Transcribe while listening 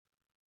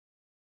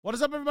What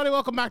is up, everybody?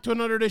 Welcome back to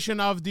another edition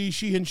of the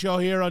Sheehan Show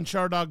here on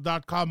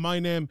ShareDog.com. My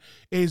name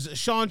is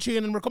Sean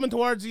Sheehan, and we're coming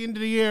towards the end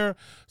of the year,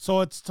 so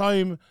it's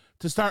time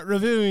to start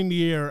reviewing the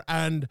year.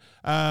 And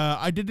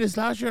I did this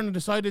last year, and I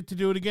decided to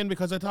do it again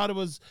because I thought it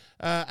was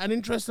an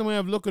interesting way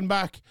of looking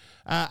back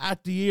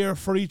at the year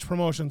for each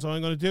promotion. So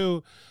I'm going to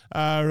do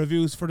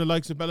reviews for the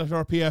likes of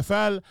Bellator,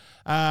 PFL,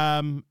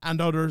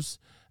 and others,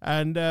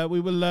 and we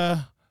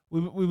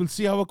will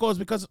see how it goes,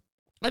 because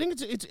I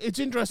think it's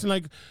interesting.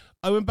 Like,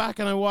 I went back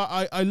and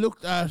I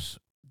looked at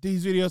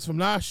these videos from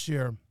last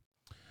year,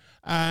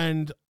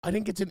 and I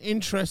think it's an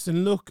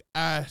interesting look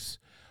at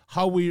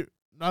how we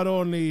not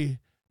only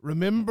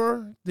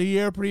remember the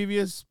year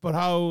previous, but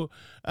how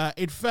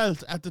it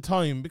felt at the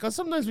time. Because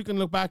sometimes we can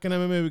look back in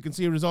MMA, we can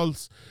see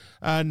results,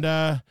 and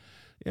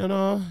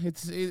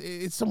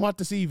it's somewhat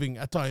deceiving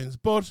at times.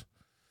 But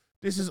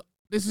this is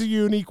a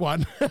unique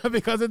one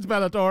because it's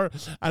Bellator,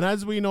 and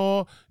as we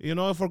know,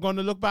 if we're going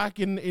to look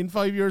back in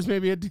 5 years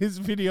maybe at this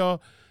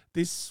video,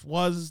 this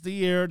was the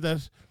year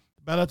that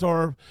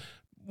Bellator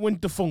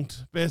went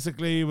defunct.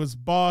 Basically, it was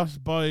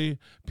bought by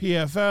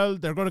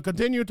PFL. They're going to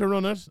continue to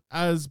run it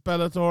as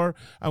Bellator,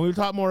 and we'll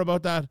talk more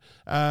about that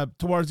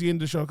towards the end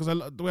of the show, because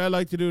the way I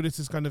like to do this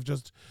is kind of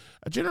just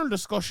a general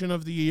discussion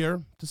of the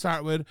year to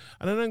start with,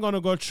 and then I'm going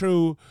to go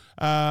through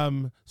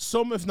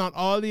some, if not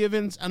all, the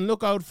events, and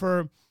look out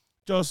for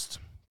just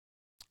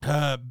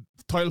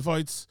title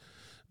fights,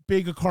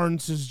 big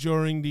occurrences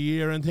during the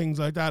year and things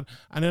like that.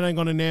 And then I'm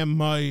going to name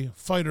my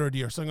fighter of the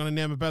year. So I'm going to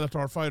name a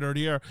Bellator fighter of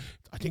the year.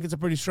 I think it's a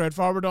pretty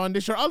straightforward one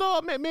this year,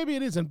 although maybe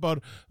it isn't, but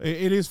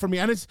it is for me.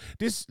 And it's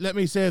this, let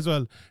me say as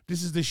well,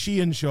 this is the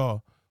Sheehan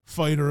Show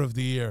fighter of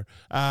the year.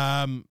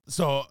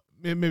 So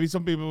maybe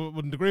some people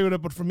wouldn't agree with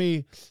it, but for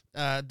me,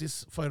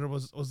 this fighter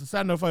was the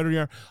standout fighter of the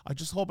year. I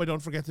just hope I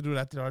don't forget to do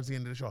that towards the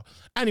end of the show.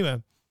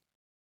 Anyway,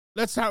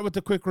 let's start with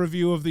the quick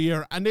review of the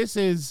year. And this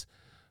is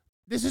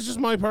just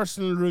my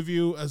personal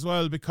review as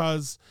well,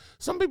 because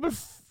some people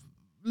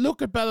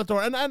look at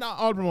Bellator and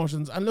all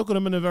promotions and look at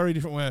them in a very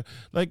different way.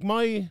 Like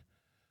my,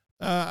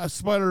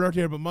 spoiler alert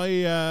here, but my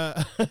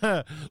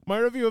my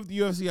review of the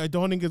UFC, I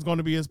don't think is going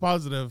to be as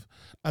positive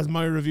as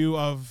my review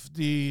of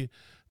the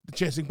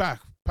Chasing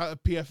Back,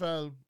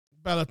 PFL,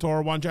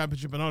 Bellator, One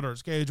Championship and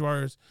others, Cage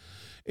Warriors.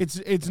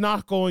 It's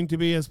not going to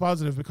be as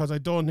positive, because I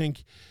don't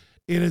think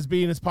it has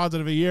been as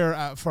positive a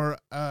year for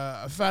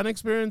a fan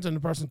experience and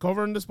the person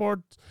covering the sport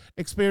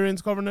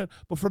experience covering it.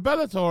 But for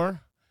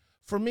Bellator,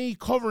 for me,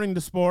 covering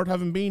the sport,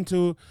 having been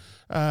to,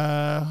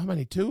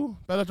 two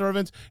Bellator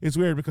events, it's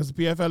weird because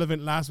the PFL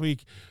event last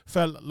week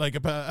felt like a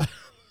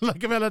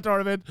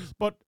Bellator event.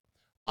 But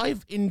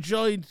I've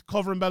enjoyed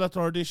covering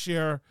Bellator this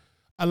year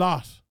a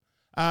lot.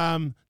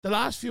 The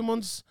last few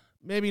months,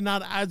 maybe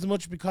not as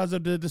much because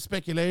of the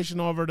speculation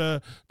over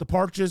the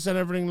purchase and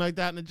everything like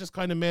that, and it just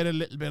kind of made it a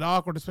little bit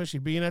awkward, especially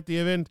being at the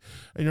event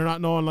and you're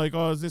not knowing, like,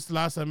 oh, is this the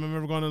last time I'm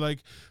ever going to,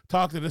 like,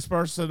 talk to this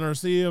person or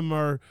see him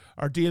or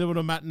deal with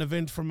him at an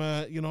event from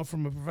a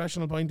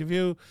professional point of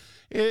view.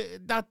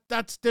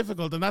 That's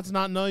difficult, and that's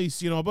not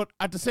nice, but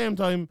at the same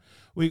time,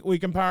 we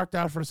can park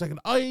that for a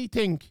second. I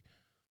think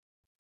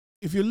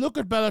if you look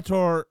at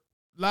Bellator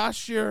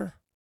last year,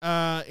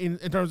 in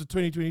terms of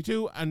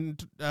 2022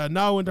 and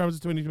now in terms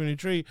of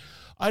 2023,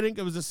 I think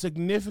it was a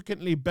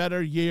significantly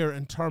better year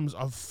in terms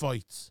of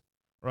fights,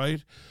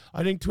 right?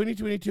 I think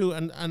 2022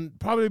 and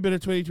probably a bit of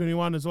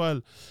 2021 as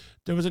well,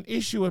 there was an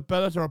issue with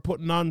Bellator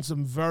putting on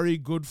some very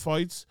good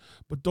fights,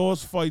 but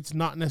those fights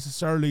not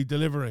necessarily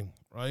delivering,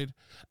 right?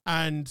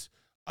 And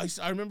I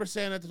remember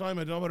saying at the time,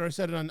 I don't know whether I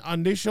said it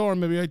on this show or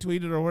maybe I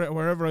tweeted or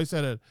wherever I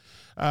said it,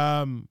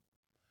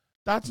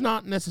 that's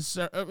not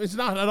necessary. It's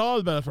not at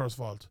all Bellator's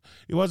fault.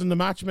 It wasn't the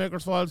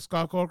matchmaker's fault,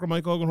 Scott Coker,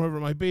 Mike Hogan, whoever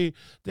it might be.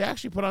 They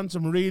actually put on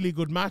some really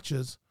good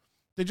matches.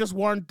 They just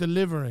weren't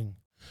delivering.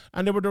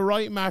 And they were the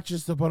right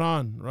matches to put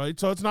on, right?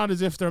 So it's not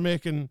as if they're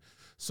making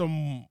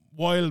some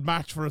wild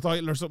match for a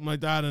title or something like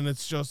that, and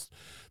it's just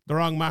the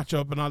wrong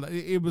matchup and all that.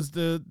 It was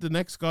the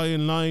next guy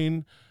in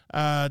line.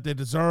 They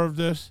deserved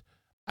it,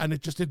 and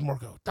it just didn't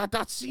work out.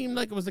 That seemed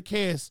like it was the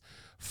case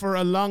for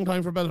a long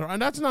time for Bellator.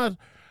 And that's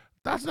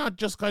not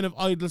just kind of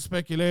idle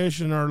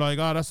speculation or like,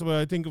 oh, that's the way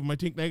I think of them, I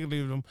think negatively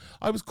of them.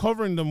 I was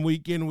covering them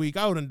week in, week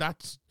out, and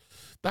that's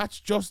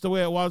just the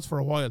way it was for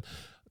a while.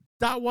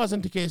 That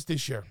wasn't the case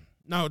this year.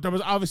 Now, there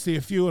was obviously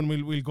a few, and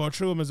we'll go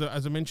through them as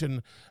I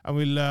mentioned, and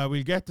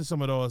we'll get to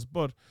some of those.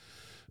 But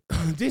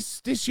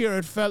this year,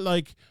 it felt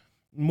like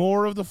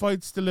more of the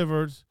fights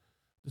delivered,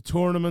 the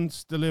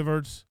tournaments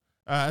delivered,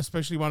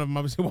 especially one of them.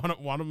 Obviously, one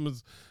of them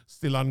is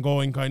still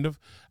ongoing, kind of.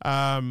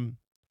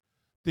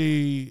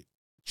 The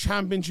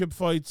championship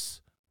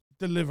fights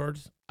delivered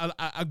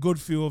a good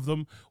few of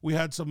them. We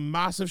had some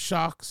massive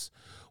shocks.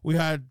 We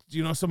had,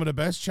 some of the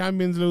best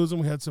champions losing.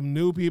 We had some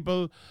new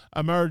people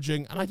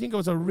emerging. And I think it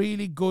was a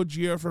really good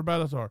year for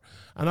Bellator.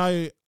 And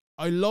I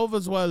love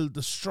as well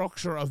the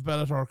structure of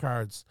Bellator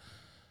cards,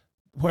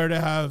 where they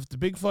have the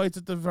big fights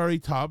at the very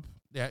top.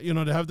 Yeah,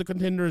 they have the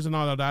contenders and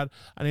all of that.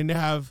 And then they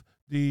have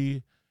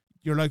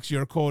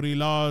your Cody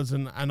Laws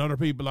and other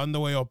people on the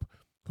way up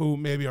who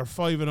maybe are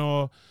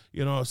 5-0,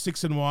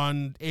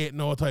 6-1,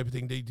 8-0 type of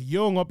thing. The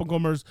young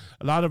up-and-comers,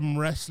 a lot of them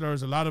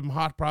wrestlers, a lot of them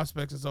hot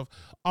prospects and stuff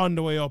on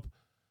the way up.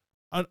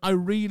 And I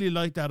really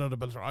like that out of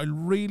Bellator. I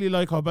really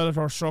like how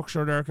Bellator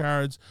structure their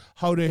cards,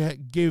 how they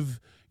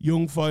give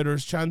young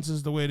fighters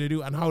chances the way they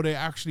do, and how they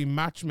actually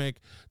matchmake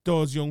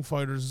those young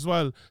fighters as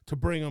well to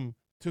bring them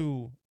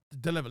to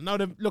the level. Now,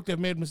 they've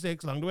made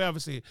mistakes along the way,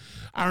 obviously.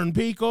 Aaron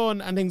Pico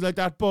and things like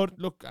that, but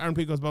look, Aaron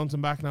Pico's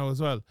bouncing back now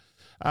as well.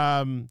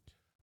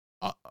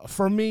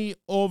 For me,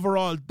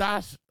 overall,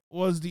 that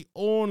was the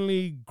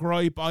only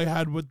gripe I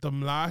had with them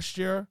last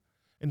year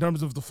in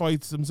terms of the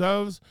fights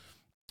themselves.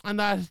 And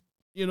that,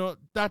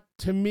 that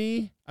to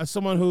me, as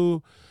someone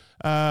who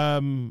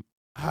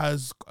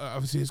has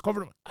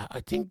covered,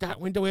 I think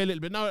that went away a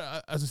little bit.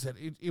 Now, as I said,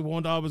 it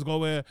won't always go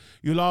away.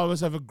 You'll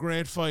always have a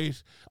great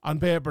fight on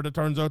paper that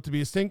turns out to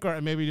be a stinker,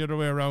 and maybe the other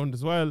way around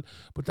as well.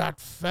 But that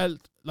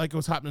felt like it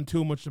was happening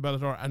too much to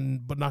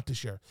Bellator, but not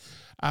this year.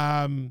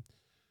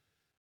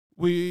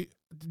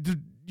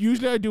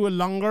 Usually I do a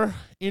longer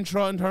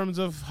intro in terms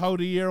of how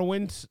the year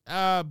went,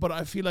 but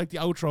I feel like the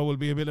outro will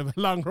be a bit of a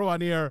longer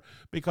one here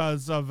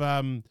because of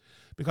the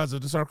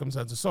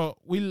circumstances. So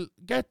we'll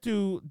get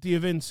to the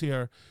events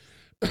here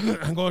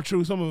and go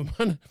through some of them.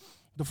 And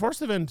the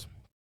first event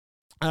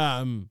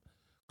kind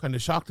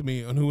of shocked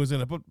me on who was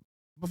in it. But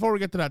before we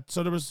get to that,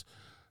 so there was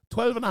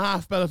 12 and a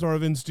half Bellator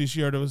events this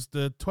year. There was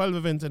the 12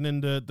 event and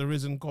then the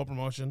Rizin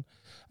co-promotion.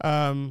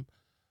 And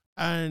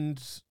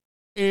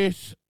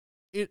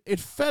it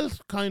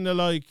felt kind of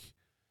like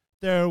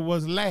there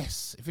was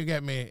less, if you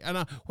get me.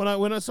 And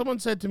when someone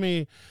said to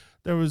me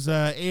there was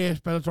 8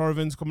 Bellator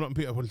events coming up,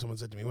 someone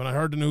said to me when I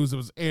heard the news there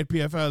was 8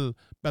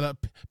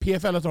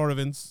 PFLator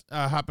events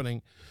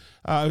happening,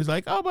 I was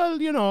like, oh well,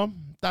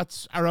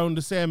 that's around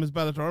the same as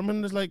Bellator. I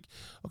mean, it's like,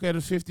 okay,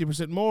 there's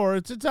 50% more.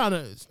 It's not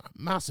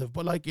massive,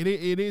 but like it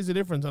is a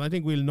difference, and I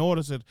think we'll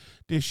notice it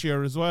this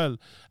year as well.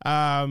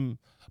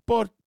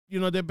 But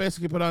they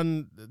basically put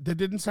on. They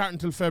didn't start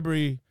until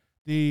February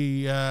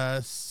the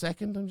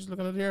 2nd. I'm just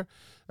looking at it here.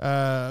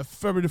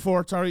 February the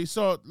 4th. Sorry.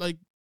 So like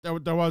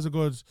there was a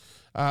good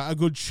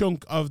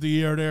chunk of the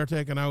year there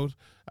taken out,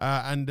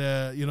 and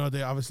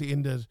they obviously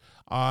ended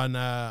on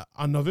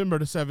November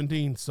the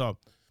 17th. So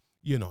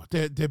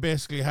they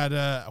basically had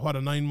a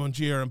 9-month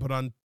year and put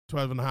on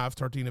 12 and a half,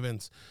 13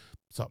 events.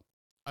 So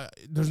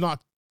there's not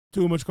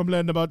too much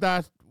complaining about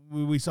that.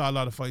 We saw a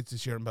lot of fights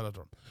this year in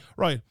Bellator.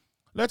 Right.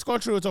 Let's go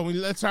through it. So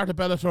let's start at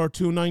Bellator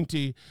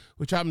 290,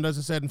 which happened, as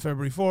I said, on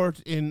February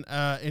 4th in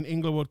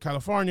Inglewood,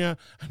 California.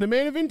 And the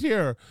main event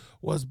here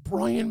was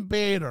Brian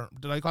Bader.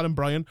 Did I call him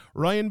Brian?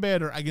 Ryan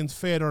Bader against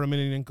Fedor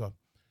Emelianenko.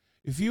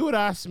 If you had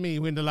asked me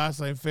when the last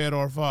time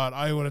Fedor fought,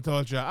 I would have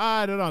told you,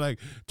 I don't know, like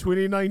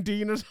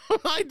 2019 or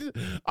something.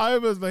 I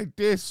was like,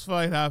 this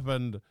fight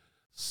happened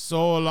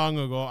so long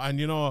ago. And,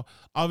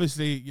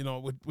 obviously,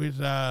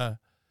 with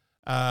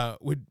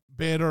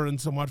Bader and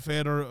somewhat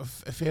Fedor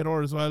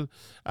as well.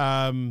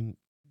 The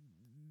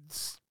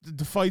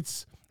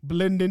fights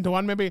blend into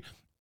one maybe.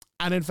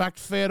 And in fact,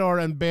 Fedor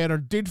and Bader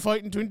did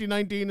fight in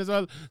 2019 as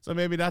well. So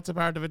maybe that's a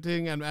part of a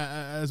thing and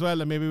as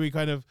well. And maybe we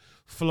kind of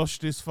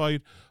flushed this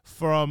fight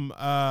from, from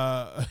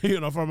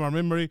our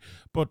memory.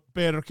 But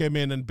Bader came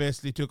in and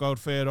basically took out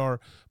Fedor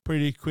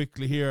pretty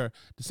quickly here.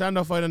 The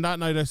standout fight on that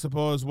night, I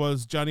suppose,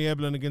 was Johnny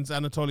Eblen against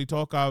Anatoly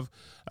Tokov.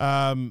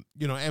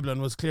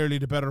 Eblen was clearly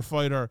the better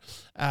fighter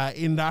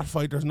in that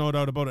fight. There's no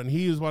doubt about it. And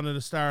he is one of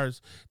the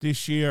stars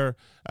this year.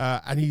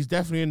 And he's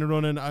definitely in the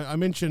running. I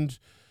mentioned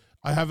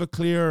I have a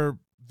clear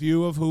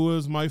view of who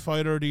is my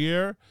fighter of the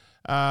year,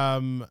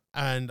 and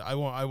I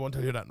won't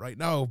tell you that right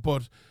now,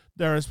 but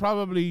there is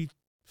probably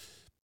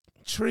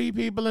 3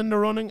 people in the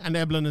running, and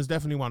Eblen is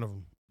definitely one of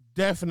them.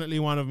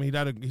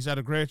 He's had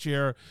a great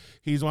year.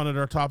 He's one of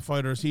their top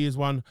fighters. He is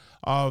one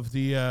of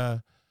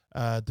the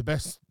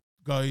best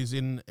guys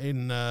in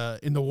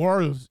the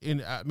world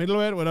in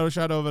middleweight, without a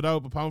shadow of a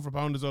doubt. But pound for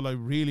pound as well, I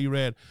really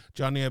rate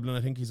Johnny Eblen.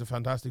 I think he's a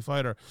fantastic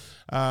fighter.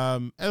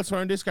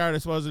 Elsewhere in this card, I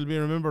suppose it'll be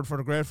remembered for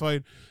the great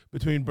fight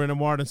between Brennan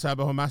Ward and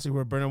Sabah Homasi,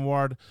 where Brennan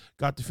Ward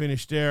got the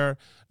finish there.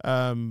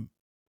 A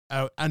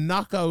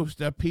knockout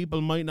that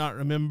people might not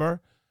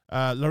remember.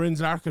 Lorenz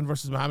Larkin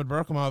versus Mohamed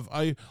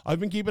Berkamov. I've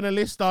been keeping a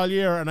list all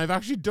year, and I've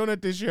actually done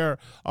it this year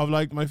of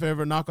like my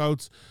favorite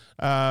knockouts,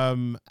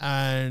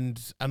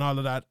 and all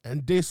of that.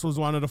 And this was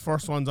one of the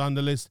first ones on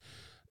the list.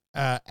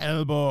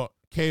 Elbow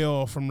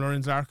KO from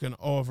Lorenz Larkin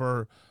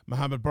over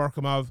Mohamed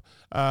Berkamov.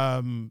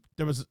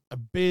 There was a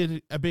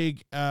big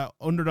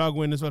underdog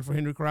win as well for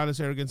Henry Corrales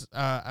here against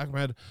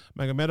Ahmed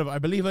Magomedov. I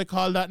believe I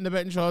called that in the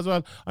betting show as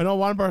well. I know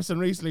one person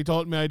recently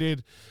told me I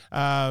did.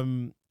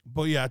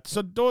 But yeah,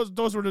 so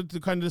those were the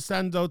kind of the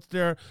standouts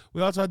there.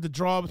 We also had the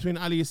draw between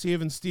Ali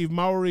Yassev and Steve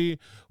Mowry,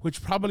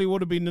 which probably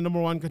would have been the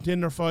number 1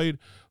 contender fight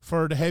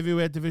for the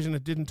heavyweight division.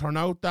 It didn't turn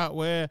out that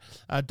way.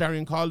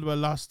 Darian Caldwell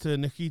lost to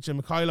Nikita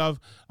Mikhailov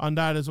on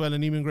that as well,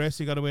 and Eamon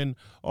Gracie got a win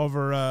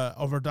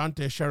over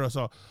Dante Shero.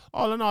 So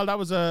all in all, that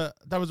was a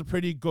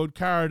pretty good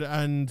card,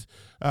 and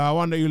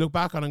one that you look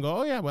back on and go,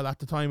 oh yeah, well at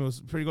the time it was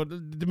pretty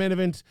good. The main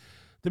event,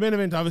 the main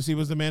event obviously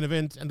was the main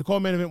event, and the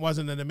co-main event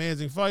wasn't an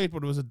amazing fight,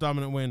 but it was a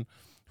dominant win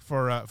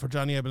for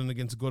Johnny Ebelin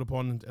against a good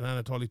opponent in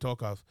Anatoly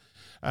Tokov.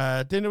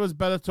 Then there was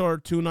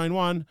Bellator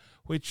 291,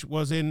 which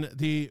was in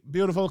the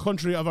beautiful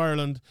country of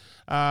Ireland.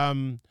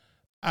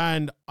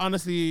 And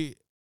honestly,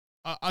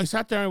 I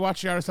sat there and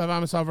watched Yaroslav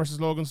Amosov versus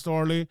Logan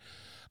Storley,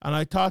 and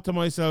I thought to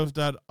myself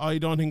that I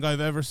don't think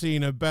I've ever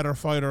seen a better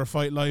fighter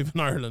fight live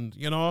in Ireland.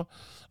 You know,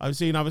 I've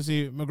seen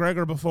obviously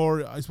McGregor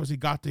before. I suppose he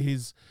got to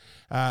his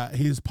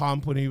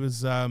pomp when he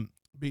was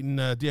beating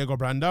Diego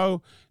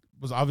Brandao.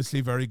 Was obviously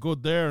very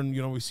good there, and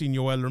you know we've seen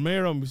Yoel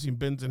Romero and we've seen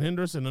Benson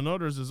Henderson and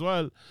others as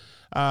well.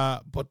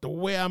 But the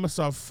way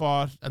Amosov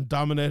fought and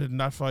dominated in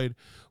that fight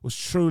was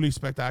truly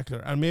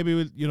spectacular. And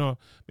maybe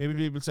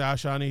people say,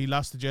 Shani, he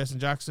lost to Jason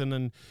Jackson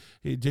and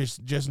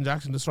Jason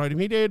Jackson destroyed him.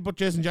 He did, but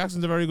Jason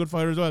Jackson's a very good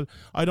fighter as well.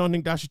 I don't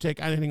think that should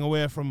take anything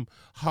away from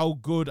how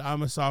good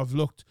Amosov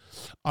looked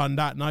on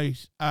that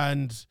night.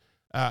 And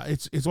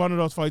it's one of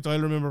those fights I'll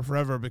remember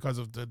forever because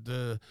of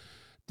the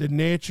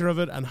nature of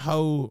it and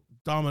how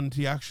dominant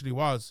he actually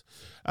was.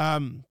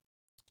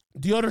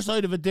 The other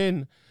side of it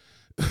then,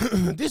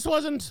 this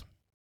wasn't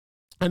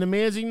an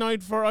amazing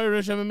night for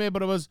Irish MMA,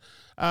 but it was,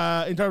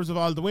 in terms of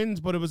all the wins,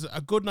 but it was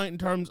a good night in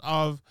terms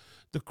of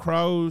the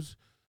crowd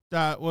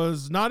that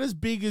was not as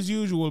big as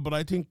usual, but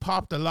I think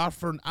popped a lot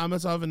for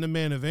Amosov in the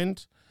main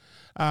event.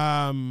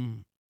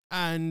 And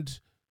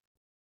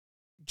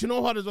do you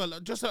know what as well?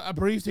 Just a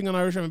brief thing on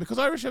Irish MMA, because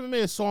Irish MMA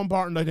is so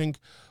important, I think,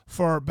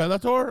 for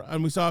Bellator,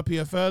 and we saw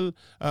PFL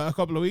a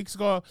couple of weeks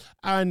ago,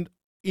 and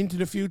into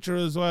the future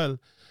as well.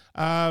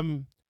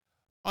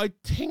 I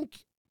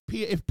think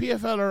if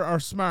PFL are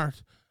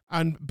smart,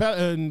 and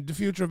the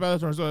future of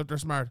Bellator as well, if they're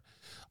smart,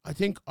 I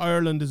think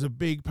Ireland is a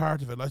big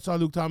part of it. I saw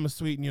Luke Thomas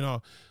tweeting, you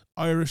know,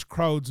 Irish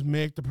crowds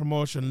make the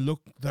promotion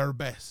look their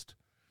best.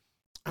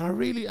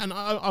 And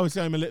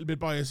obviously I'm a little bit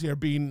biased here,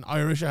 being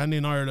Irish and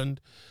in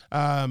Ireland,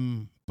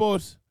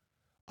 but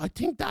I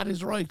think that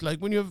is right. Like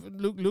when you have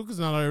Luke is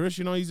not Irish,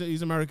 you know,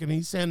 he's American.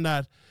 He's saying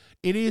that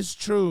it is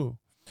true,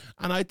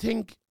 and I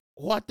think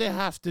what they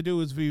have to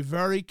do is be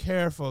very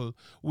careful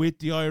with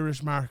the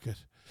Irish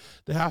market.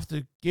 They have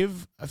to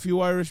give a few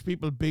Irish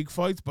people big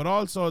fights, but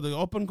also the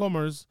up and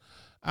comers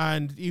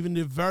and even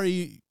the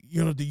very,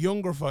 the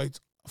younger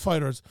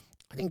fighters.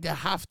 I think they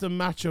have to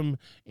match them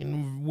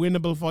in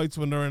winnable fights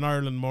when they're in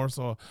Ireland more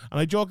so. And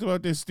I joked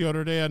about this the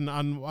other day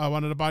on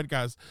one of the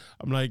podcasts.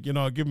 I'm like, give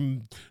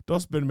them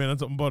dustbin men and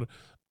something. But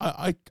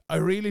I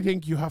really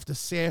think you have to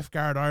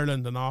safeguard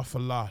Ireland an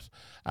awful lot,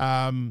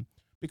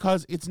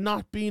 because it's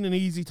not been an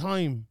easy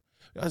time.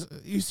 As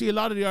you see a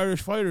lot of the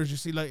Irish fighters, you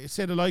see, like,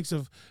 say the likes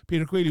of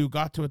Peter Queally, who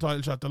got to a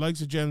title shot, the likes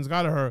of James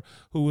Gallagher,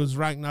 who was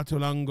ranked not too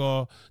long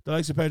ago, the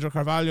likes of Pedro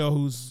Carvalho,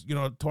 who's,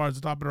 towards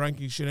the top of the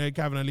rankings, Sinead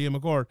Cavan and Liam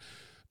McCord.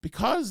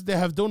 Because they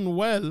have done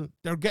well,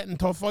 they're getting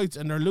tough fights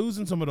and they're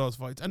losing some of those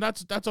fights. And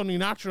that's only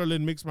natural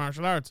in mixed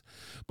martial arts.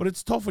 But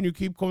it's tough when you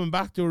keep coming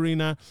back to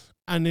arena,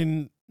 and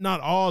in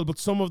not all, but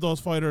some of those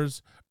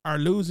fighters are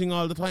losing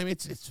all the time.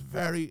 It's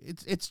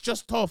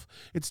just tough.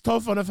 It's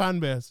tough on a fan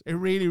base. It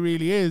really,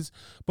 really is.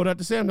 But at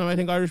the same time, I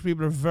think Irish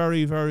people are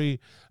very, very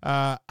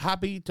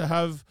happy to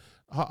have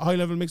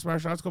high-level mixed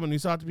martial arts coming. You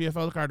saw at the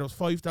PFL card, there was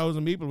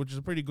 5,000 people, which is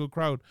a pretty good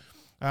crowd.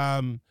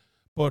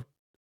 But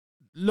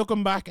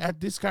looking back at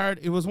this card,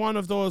 it was one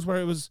of those where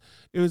it was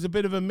a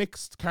bit of a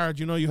mixed card.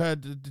 You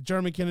had the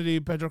Jeremy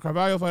Kennedy, Pedro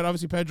Carvalho fight.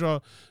 Obviously,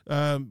 Pedro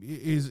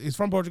is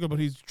from Portugal, but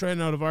he's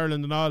training out of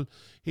Ireland and all.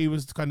 He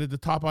was kind of the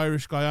top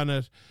Irish guy on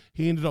it.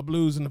 He ended up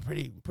losing a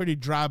pretty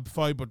drab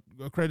fight, but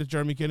credit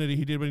Jeremy Kennedy,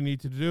 he did what he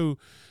needed to do.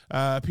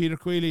 Peter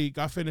Queally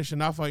got finished in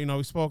that fight.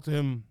 We spoke to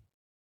him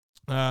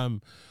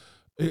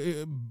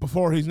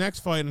before his next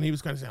fight, and he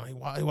was kind of saying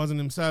he wasn't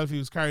himself. He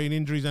was carrying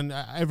injuries, and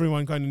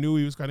everyone kind of knew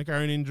he was kind of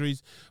carrying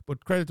injuries.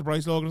 But credit to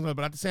Bryce Logan as well.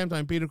 But at the same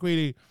time, Peter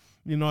Queally,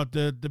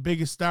 the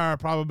biggest star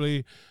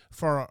probably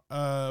for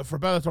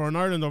Bellator in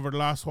Ireland over the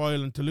last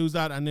while, and to lose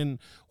that, and then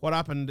what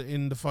happened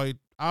in the fight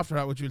after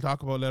that, which we'll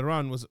talk about later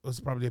on, was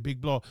probably a big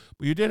blow.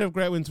 But you did have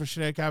great wins for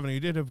Sinead Cavan. You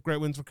did have great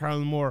wins for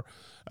Carol Moore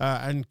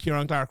and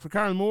Kieran Clark. For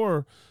Carol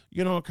Moore,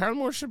 Carol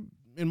Moore should,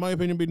 in my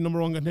opinion, be the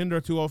number one contender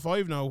at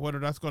 205 now. Whether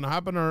that's going to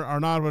happen or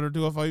not, whether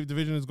 205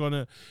 division is going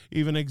to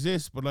even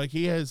exist. But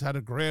he has had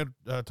a great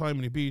time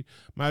when he beat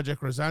Maciej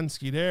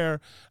Rozansky there.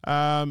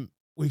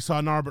 We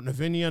saw Norbert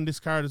Navinia on this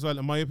card as well.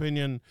 In my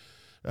opinion,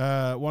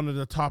 one of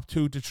the top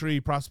 2 to 3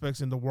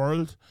 prospects in the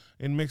world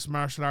in mixed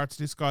martial arts.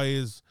 This guy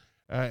is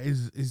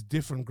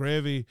different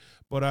gravy.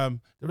 But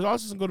there was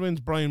also some good wins.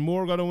 Brian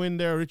Moore got a win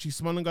there. Richie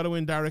Smullen got a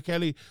win. Dara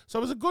Kelly. So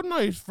it was a good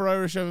night for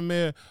Irish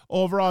MMA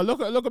overall.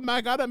 Looking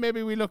back at it,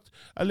 maybe we looked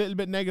a little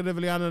bit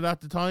negatively on it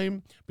at the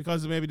time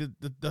because maybe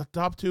the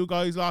top 2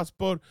 guys lost.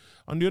 But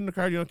on the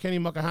undercard, Kenny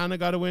Makahana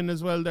got a win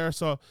as well there.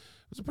 So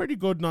it was a pretty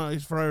good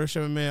night for Irish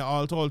MMA,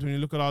 all told, when you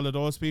look at all of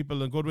those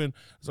people. A good win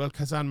as well.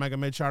 Kazan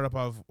Magomed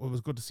Sharapov, it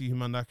was good to see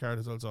him on that card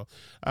as well. So,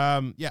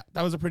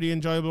 that was a pretty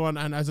enjoyable one.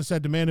 And as I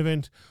said, the main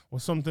event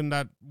was something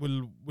that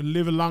will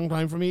live a long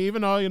time for me.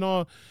 Even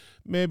though,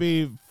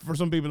 maybe for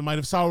some people it might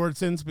have soured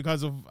since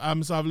because of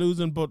Amosov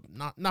losing, but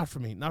not for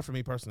me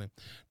personally.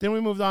 Then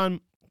we moved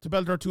on to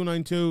Bellator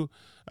 292,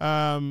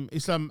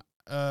 Usman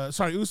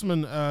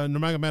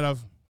Nurmagomedov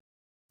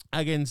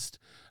against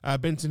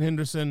Benson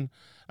Henderson.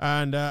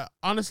 And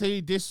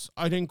honestly, this,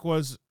 I think,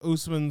 was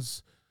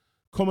Usman's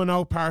coming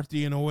out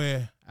party in a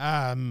way.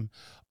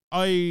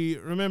 I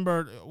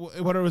remember,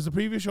 whether it was the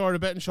previous show or the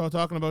betting show,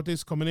 talking about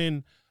this coming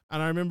in,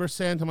 and I remember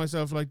saying to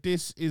myself, like,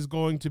 this is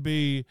going to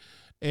be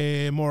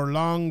a more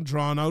long,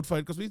 drawn-out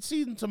fight, because we'd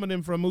seen some of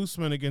them from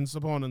Usman against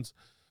opponents.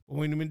 But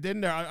when we went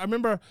in there, I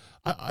remember,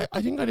 I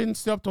think I didn't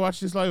stay up to watch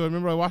this live. I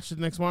remember I watched it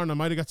the next morning. I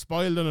might have got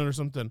spoiled in it or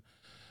something.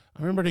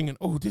 I remember thinking,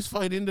 oh, this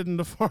fight ended in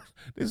the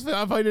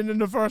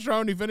first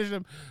round. He finished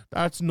him.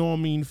 That's no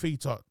mean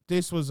feat. So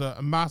this was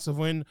a massive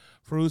win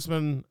for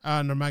Usman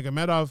and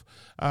Nurmagomedov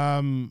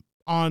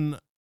on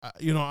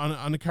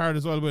the card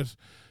as well, with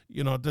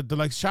the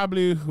likes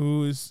Chablis,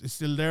 who is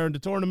still there in the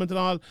tournament and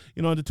all.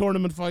 The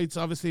tournament fights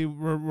obviously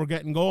we're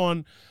getting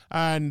going,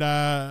 and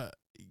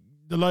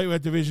the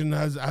lightweight division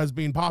has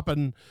been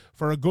popping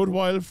for a good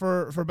while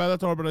for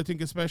Bellator, but I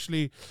think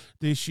especially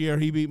this year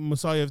he beat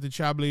Mousasi of the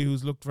Chablis,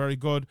 who's looked very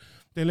good.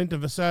 Then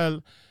Linton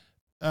Vassell,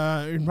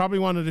 in probably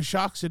one of the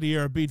shocks of the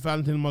year, beat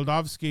Valentin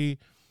Moldavsky,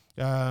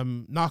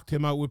 knocked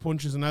him out with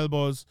punches and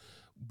elbows.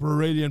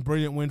 Brilliant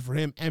win for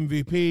him.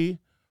 MVP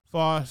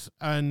fought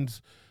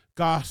and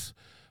got.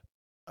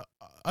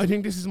 I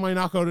think this is my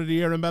knockout of the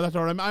year in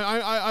Bellator.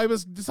 I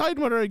was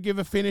deciding whether I'd give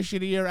a finish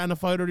of the year and a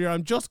fighter of the year.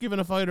 I'm just giving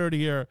a fighter of the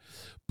year.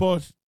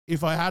 But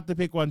if I had to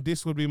pick one,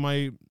 this would be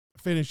my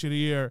finish of the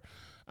year.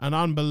 An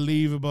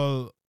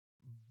unbelievable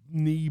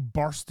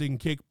knee-bursting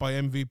kick by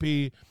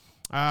MVP.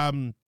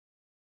 And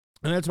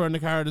elsewhere in the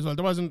card as well.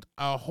 There wasn't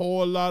a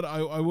whole lot,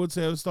 I would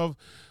say, of stuff.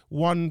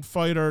 One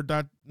fighter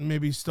that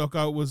maybe stuck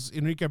out was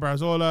Enrique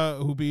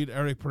Barzola, who beat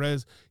Eric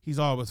Perez. He's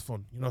always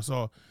fun,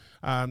 So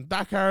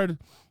that card,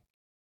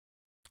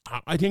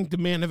 I think the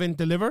main event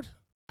delivered,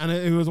 and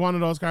it was one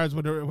of those cards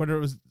where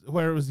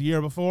it was the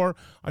year before.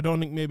 I don't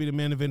think maybe the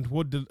main event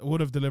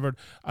would have delivered,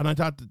 and I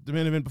thought the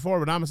main event before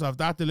with Amosov,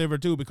 that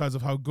delivered too, because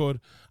of how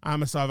good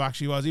Amosov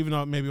actually was, even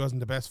though it maybe wasn't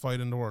the best fight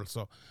in the world.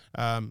 So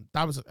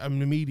that was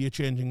an immediate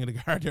changing of the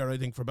card here, I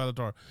think, for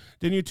Bellator.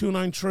 Then you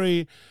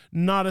 293,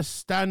 not a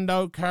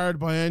standout card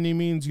by any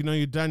means.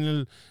 You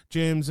Daniel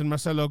James and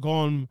Marcelo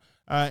Golm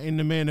in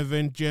the main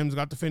event. James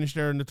got to finish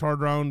there in the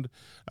third round.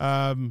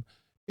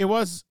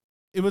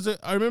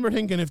 I remember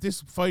thinking, if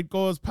this fight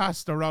goes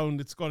past the round,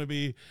 it's going to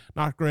be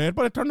not great,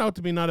 but it turned out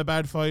to be not a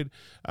bad fight.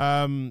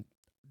 Katzengano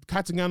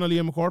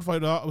Liam McCourt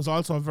fight was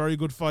also a very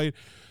good fight.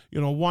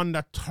 One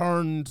that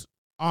turned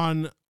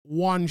on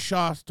one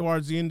shot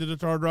towards the end of the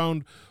third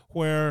round,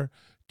 where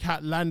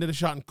Kat landed a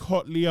shot and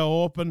cut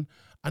Leo open,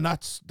 and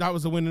that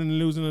was the winning and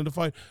losing of the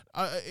fight.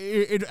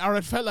 It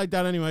felt like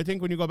that anyway. I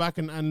think when you go back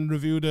and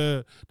review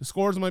the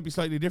scores, might be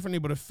slightly differently,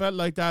 but it felt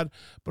like that.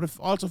 But it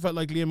also felt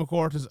like Leah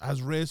McCourt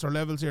has raised her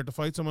levels here to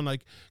fight someone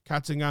like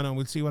Kat Zingano, and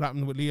we'll see what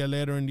happened with Leah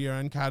later in the year,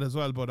 and Kat as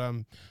well. But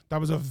that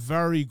was a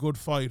very good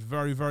fight,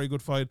 very, very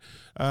good fight.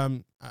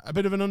 A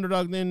bit of an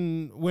underdog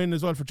then win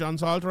as well for John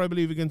Salter, I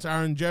believe, against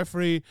Aaron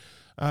Jeffrey.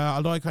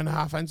 Although I kind of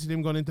half fancied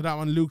him going into that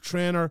one. Luke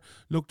Traynor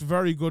looked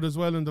very good as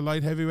well in the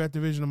light heavyweight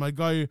division. And my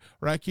guy,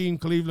 Raheem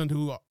Cleveland,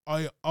 who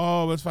I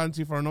always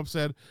fancy for an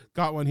upset,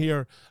 got one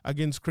here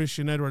against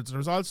Christian Edwards.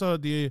 There's also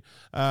the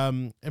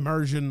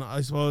immersion,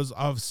 I suppose,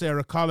 of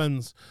Sarah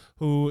Collins,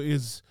 who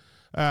is,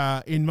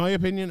 in my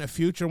opinion, a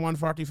future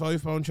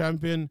 145-pound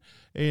champion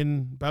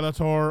in Bellator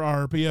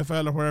or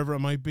PFL or wherever it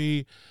might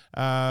be.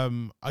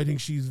 I think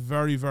she's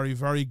very, very,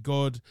 very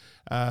good.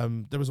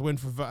 There was a win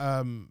for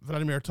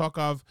Vladimir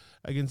Tokov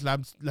against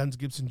Lance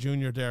Gibson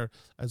Jr. there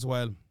as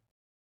well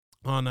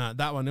on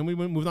that one. Then we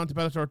moved on to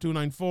Bellator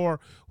 294,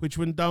 which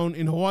went down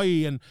in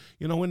Hawaii. And,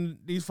 when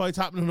these fights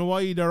happen in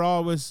Hawaii, they're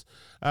always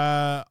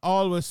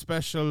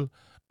special.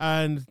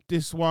 And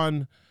this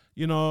one,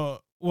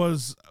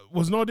 was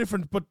no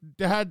different, but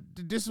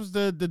this was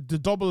the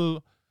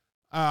double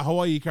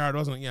Hawaii card,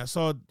 wasn't it? Yeah.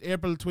 So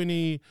April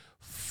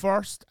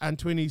 21st and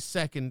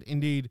 22nd,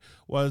 indeed,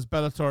 was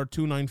Bellator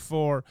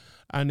 294,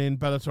 and then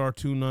Bellator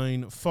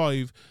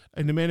 295.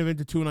 In the main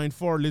event of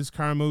 294, Liz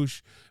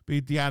Carmouche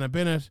beat Deanna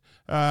Bennett.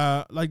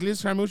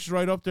 Liz Carmouche is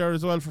right up there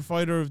as well for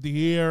Fighter of the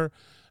Year.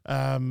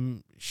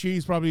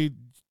 She's probably,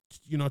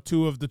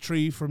 two of the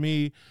three for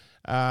me.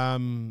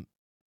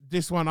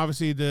 This one,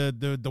 obviously,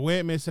 the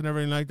weight miss and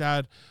everything like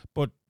that,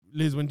 but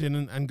Liz went in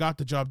and got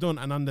the job done.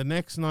 And on the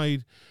next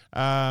night,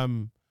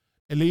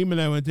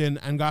 Elimina went in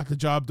and got the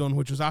job done,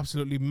 which was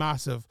absolutely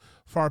massive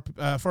for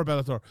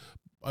Bellator.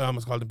 I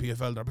almost called him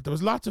PFL there, but there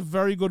was lots of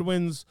very good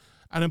wins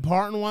and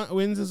important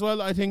wins as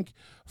well, I think,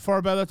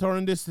 for Bellator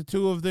in this. The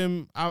two of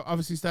them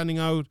obviously standing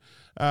out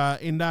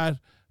in that.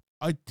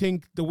 I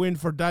think the win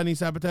for Danny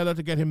Sabatella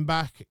to get him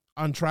back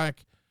on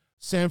track.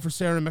 Same for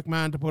Sarah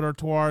McMahon to put her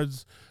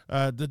towards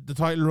the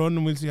title run,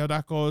 and we'll see how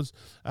that goes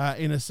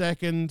in a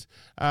second.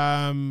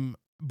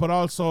 But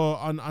also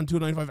on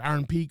 295,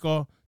 Aaron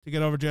Pico to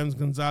get over James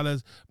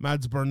Gonzalez.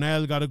 Mads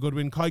Burnell got a good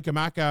win. Kai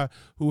Kamaka,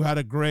 who had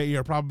a great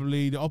year,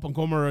 probably the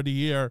up-and-comer of the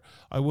year,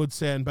 I would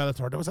say, in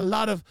Bellator. There was a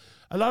lot of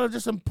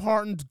just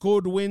important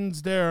good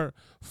wins there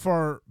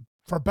for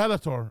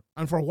Bellator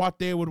and for what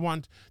they would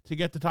want to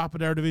get the top of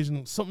their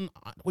division. Something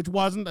which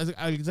wasn't, as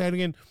I'll say it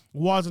again,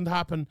 wasn't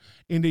happened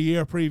in the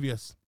year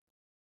previous.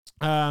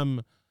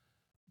 The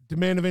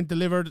main event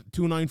delivered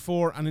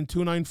 294, and in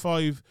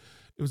 295,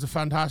 it was a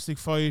fantastic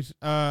fight,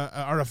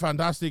 or a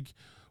fantastic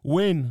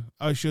win,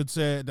 I should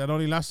say, that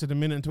only lasted a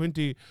minute and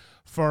 20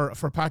 for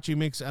Patchy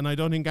Mix, and I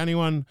don't think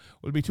anyone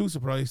will be too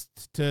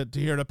surprised to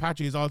hear that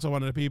Patchy is also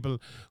one of the people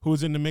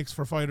who's in the mix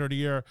for Fighter of the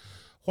Year.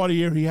 What a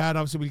year he had.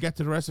 Obviously, we'll get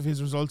to the rest of his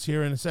results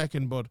here in a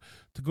second, but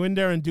to go in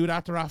there and do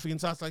that to Rafi and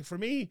Sats, like for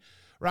me,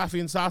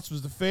 Rafi and Sats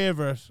was the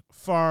favourite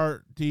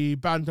for the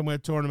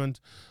bantamweight tournament.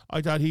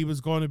 I thought he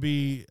was going to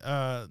be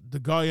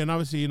the guy, and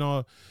obviously, you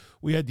know,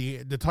 we had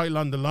the title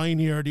on the line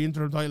here, the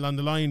interim title on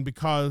the line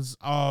because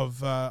of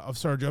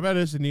Sergio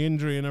Pettis and the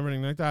injury and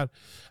everything like that.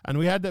 And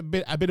we had a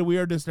bit of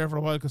weirdness there for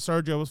a while because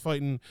Sergio was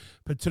fighting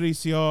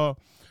Patricio,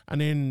 and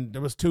then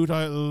there was 2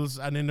 titles,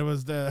 and then there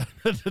was the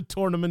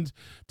tournament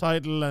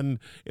title, and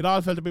it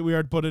all felt a bit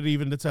weird, but it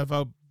evened itself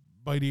out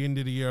by the end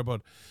of the year.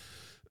 But,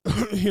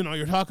 you know,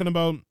 you're talking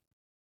about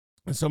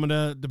some of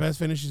the best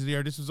finishes of the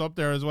year. This was up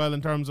there as well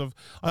in terms of,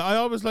 I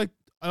always like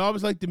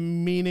the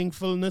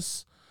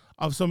meaningfulness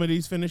of some of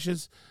these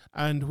finishes,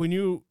 and when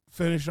you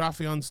finish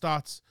Rafi on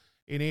Stotts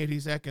in 80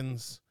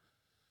 seconds,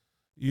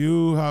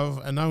 you have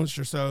announced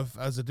yourself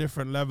as a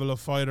different level of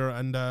fighter,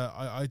 and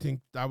I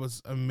think that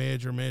was a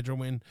major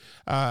win.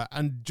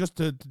 And just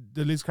the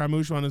Liz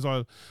Carmouche one as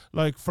well.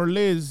 Like, for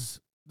Liz,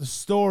 the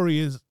story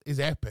is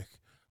epic.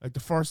 Like, the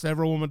first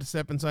ever woman to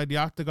step inside the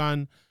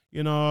octagon,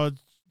 you know,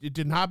 it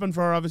didn't happen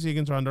for her, obviously,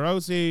 against Ronda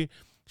Rousey.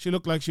 She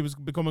looked like she was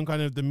becoming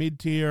kind of the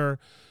mid-tier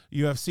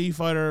UFC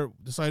fighter,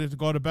 decided to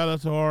go to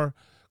Bellator,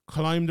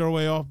 climbed her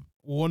way up,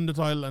 won the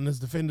title, and has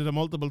defended it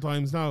multiple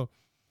times now.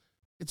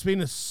 It's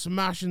been a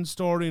smashing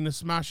story and a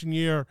smashing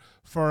year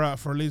for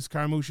Liz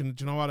Carmouche, and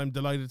you know what? I'm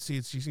delighted to see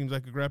it. She seems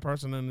like a great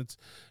person, and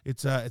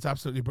it's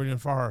absolutely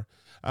brilliant for her.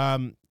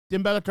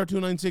 Then Bellator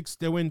 296,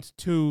 they went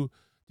to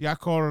the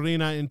Accor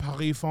Arena in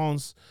Paris,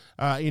 France,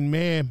 in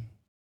May.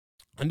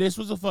 And this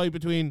was a fight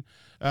between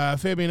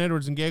Fabian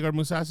Edwards and Gegard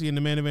Mousasi in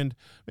the main event.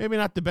 Maybe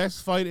not the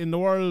best fight in the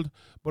world,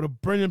 but a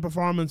brilliant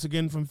performance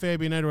again from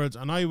Fabian Edwards.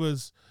 And I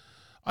was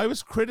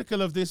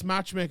critical of this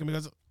matchmaking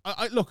because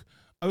I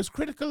was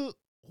critical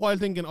while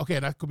thinking, okay,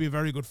 that could be a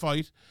very good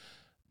fight.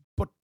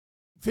 But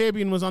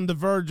Fabian was on the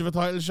verge of a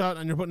title shot,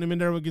 and you're putting him in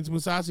there against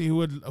Mousasi,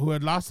 who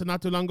had lost it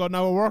not too long ago.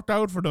 Now it worked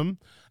out for them,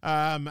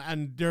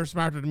 and they're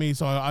smarter than me,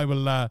 so I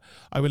will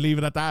leave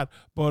it at that.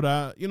 But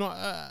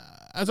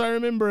as I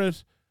remember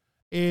it,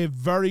 a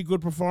very good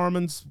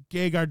performance.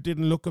 Gegard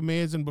didn't look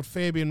amazing, but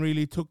Fabian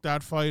really took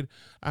that fight,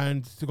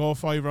 and to go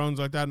 5 rounds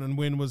like that and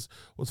win was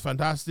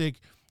fantastic.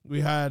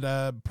 We had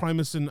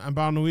Primus and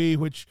Barnouille,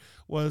 which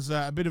was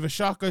a bit of a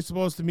shock, I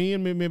suppose, to me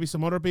and maybe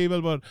some other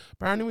people, but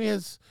Barnouille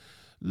has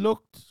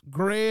looked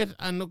great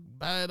and looked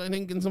bad, I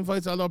think, in some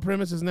fights, although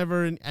Primus is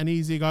never an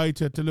easy guy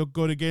to look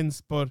good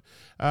against. But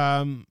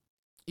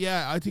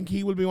I think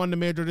he will be one of the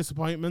major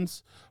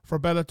disappointments for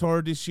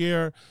Bellator this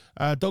year.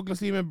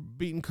 Douglas Lima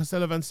beating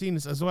Costello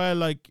Vancinis as well.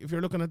 Like, if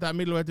you're looking at that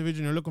middleweight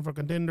division, you're looking for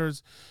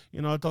contenders.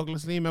 You know,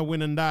 Douglas Lima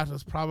winning that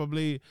is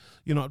probably,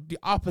 you know, the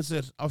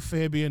opposite of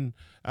Fabian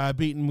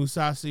beating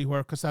Mousasi,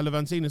 where Costello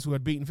Vancinis, who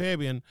had beaten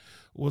Fabian,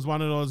 was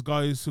one of those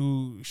guys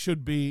who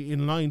should be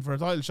in line for a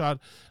title shot,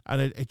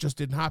 and it just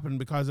didn't happen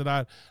because of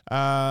that.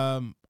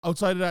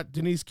 Outside of that,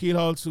 Denise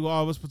Keelholtz, who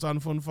always puts on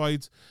fun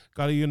fights,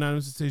 got a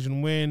unanimous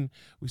decision win.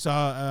 We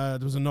saw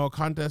there was a no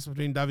contest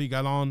between David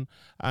Gallon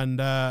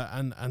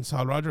and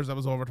Saul Rogers that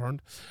was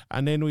overturned.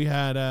 And then we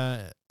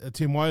had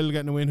Tim Wilde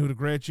getting a win, who had a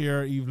great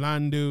year. Yves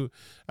Landu,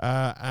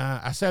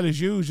 Acel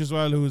Juge as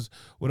well, who's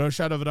without a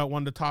shadow of a doubt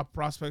one of the top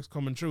prospects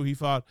coming through. He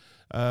fought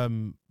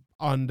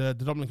on the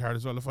Dublin card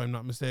as well, if I'm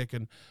not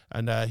mistaken,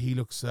 and he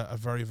looks a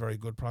very, very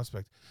good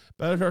prospect.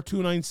 Bellator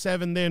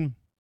 297 then.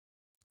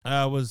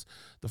 Was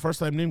the first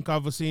time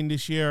Nemkov was seen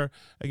this year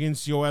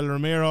against Yoel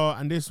Romero,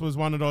 and this was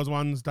one of those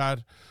ones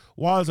that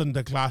wasn't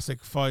a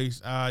classic fight.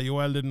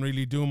 Yoel didn't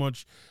really do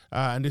much,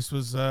 and this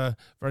was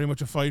very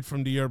much a fight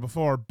from the year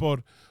before.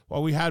 But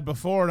what we had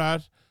before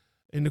that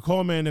in the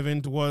co-main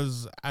event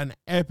was an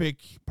epic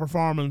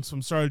performance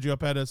from Sergio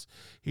Pettis.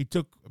 He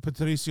took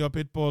Patricio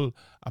Pitbull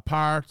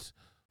apart,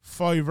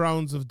 5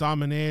 rounds of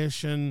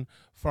domination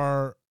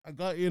for...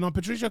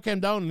 Patricio came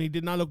down and he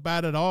did not look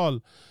bad at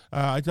all.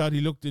 I thought he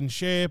looked in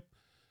shape,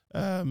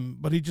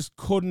 but he just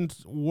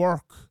couldn't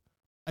work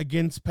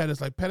against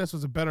Pettis. Like, Pettis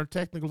was a better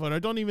technical fighter. I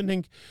don't even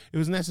think it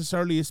was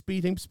necessarily a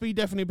speed thing. Speed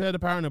definitely played a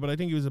part in it, but I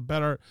think he was a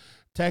better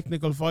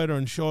technical fighter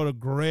and showed a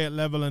great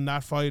level in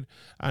that fight.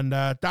 And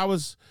that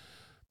was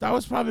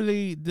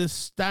probably the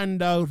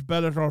standout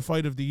Bellator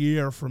fight of the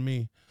year for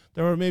me.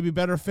 There were maybe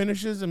better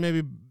finishes and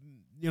maybe,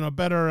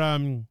 better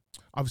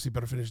obviously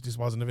better finish. This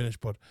wasn't a finish,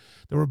 but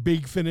there were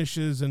big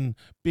finishes and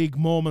big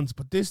moments.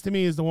 But this to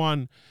me is the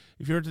one.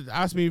 If you were to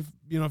ask me, if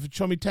you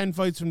show me 10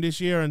 fights from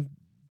this year and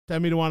tell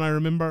me the one I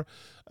remember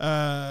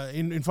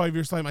in 5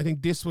 years' time, I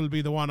think this will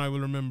be the one I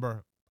will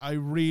remember. I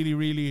really,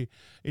 really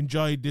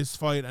enjoyed this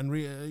fight,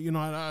 and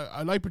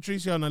I like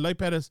Patricio and I like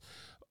Pettis,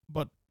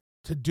 but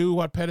to do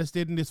what Pettis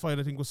did in this fight,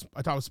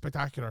 I thought was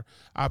spectacular,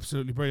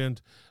 absolutely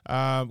brilliant.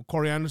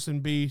 Corey Anderson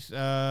beat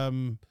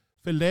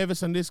Phil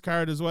Davis on this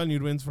card as well, and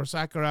you'd wins for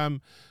Sakaram,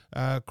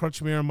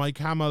 Crutchmere, Mike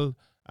Hamill,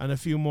 and a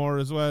few more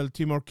as well.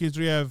 Timur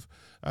Kizriev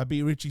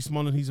beat Richie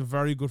Smullen. He's a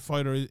very good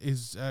fighter,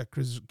 is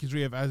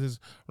Kizriev, as is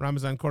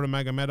Ramazan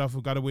Nurmagomedov,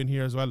 who got a win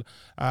here as well,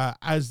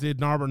 as did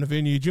Norbert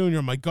Navinyi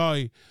Jr., my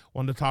guy,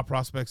 one of the top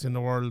prospects in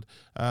the world.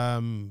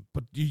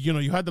 But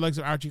you had the likes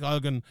of Archie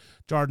Colgan,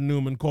 Jordan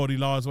Newman, Cody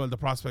Law as well, the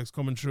prospects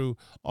coming through,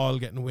 all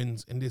getting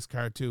wins in this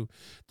card too.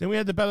 Then we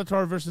had the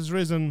Bellator versus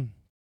Rizin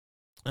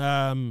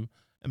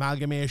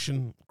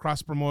amalgamation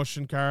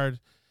cross-promotion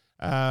card.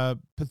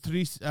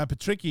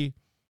 Patricky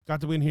got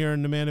the win here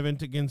in the main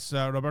event against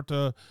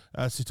Roberto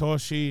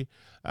Satoshi.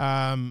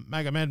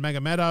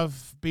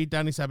 Magomedov beat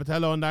Danny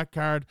Sabatello on that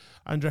card.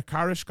 Andrei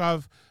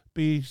Karishkov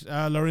beat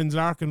Lorenz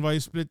Larkin via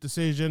split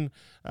decision.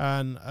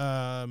 And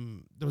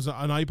there was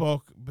an eye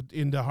poke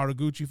in the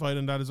Horiguchi fight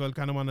on that as well.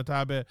 Kanem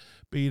Wanatabe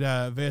beat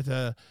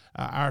Veta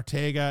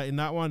Arteaga in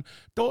that one.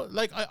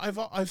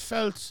 I've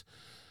felt...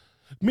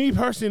 Me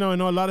personally, now I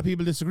know a lot of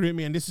people disagree with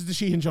me, and this is the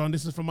Sheehan show, and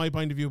this is from my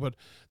point of view, but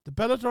the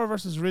Bellator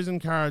versus Rizin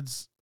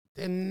cards,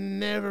 they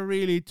never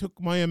really took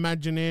my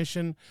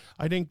imagination.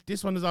 I think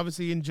this one is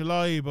obviously in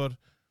July, but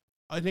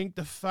I think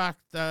the fact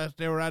that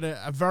they were at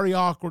a very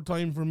awkward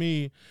time for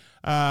me,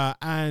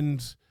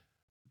 and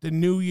the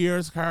New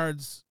Year's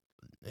cards,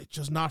 it's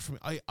just not for me.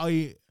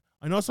 I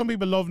know some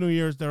people love New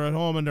Year's, they're at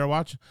home and they're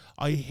watching.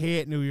 I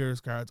hate New Year's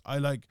cards. I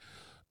like...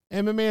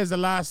 MMA is the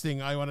last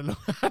thing I want to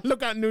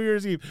look at New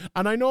Year's Eve.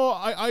 And I know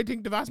I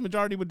think the vast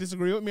majority would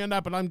disagree with me on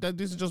that, but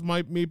this is just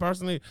me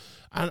personally.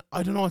 And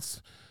I don't know,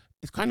 it's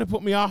kind of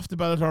put me off the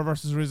Bellator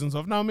versus Rizin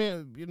stuff. Now,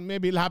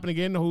 maybe it'll happen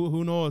again,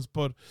 who knows.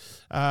 But,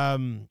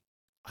 I've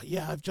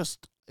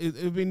just... It's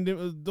been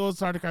those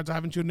sort of cards I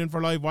haven't tuned in for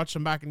live, watch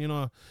them back,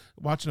 and,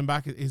 watching them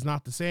back is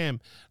not the same.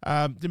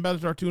 Then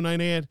Bellator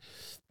 298...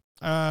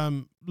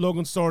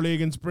 Logan Storley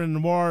against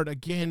Brendan Ward.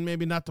 Again,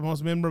 maybe not the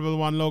most memorable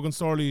one. Logan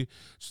Storley,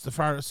 just a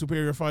far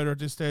superior fighter at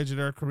this stage of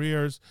their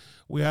careers.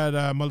 We had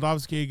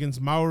Moldavsky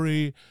against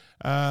Mauri,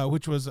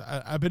 which was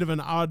a bit of an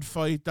odd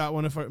fight, that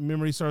one, if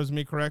memory serves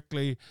me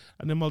correctly.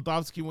 And then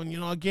Moldavsky one,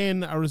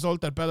 again, a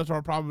result that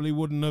Bellator probably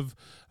wouldn't have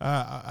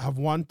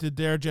wanted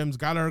there. James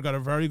Gallagher got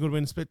a very good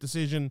win, split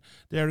decision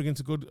there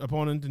against a good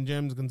opponent in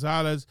James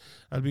Gonzalez.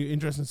 It'll be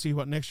interesting to see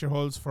what next year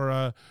holds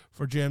for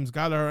James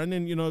Gallagher. And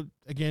then,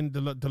 again,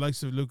 the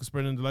likes of Lucas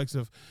Brennan, the likes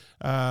of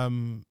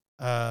Vladimir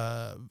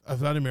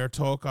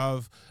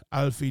Tokov,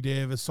 Alfie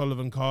Davis,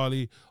 Sullivan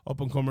Cawley,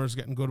 up-and-comers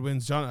getting good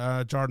wins,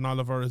 Jordan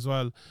Oliver as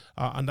well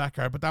on that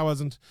card. But that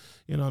wasn't,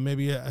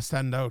 maybe a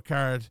standout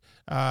card.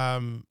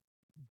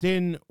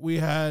 Then we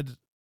had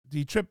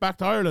the trip back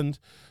to Ireland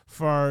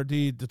for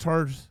the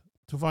third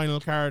to final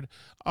card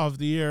of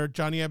the year.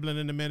 Johnny Eblin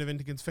in the main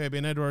event against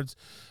Fabian Edwards.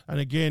 And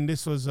again,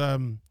 this was...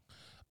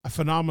 a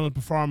phenomenal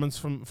performance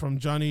from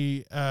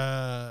Johnny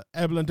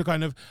Eblin to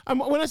kind of...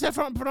 when I say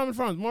phenomenal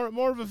performance,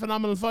 more of a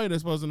phenomenal fight, I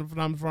suppose, than a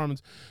phenomenal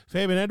performance.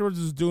 Fabian Edwards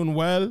is doing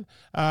well.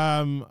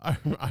 I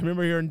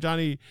remember hearing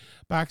Johnny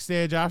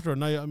backstage after,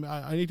 and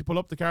I need to pull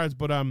up the cards,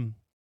 but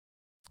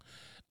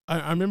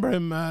I remember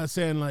him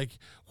saying, like,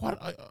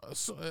 what...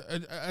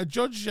 a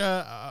judge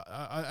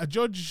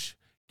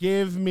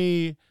gave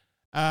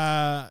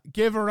a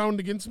round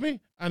against me,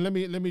 and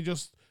let me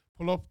just...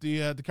 pull up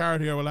the card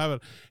here, we'll have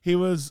it. He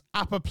was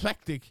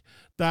apoplectic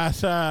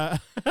that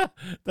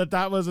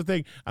that was a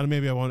thing. And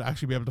maybe I won't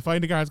actually be able to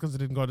find the cards because I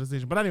didn't go to the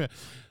decision. But anyway,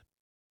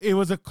 it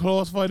was a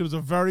close fight. It was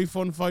a very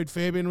fun fight.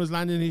 Fabian was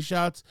landing his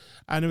shots,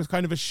 and it was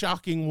kind of a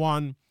shocking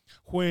one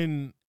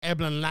when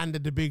Eblin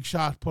landed the big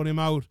shot, put him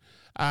out,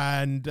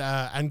 and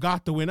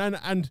got the win.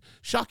 And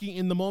shocking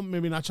in the moment,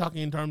 maybe not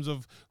shocking in terms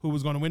of who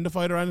was going to win the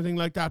fight or anything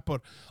like that,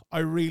 but I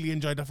really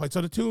enjoyed that fight. So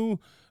the two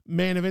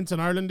main events in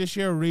Ireland this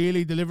year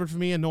really delivered for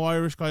me, and no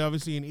Irish guy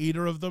obviously in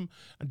either of them,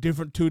 and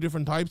two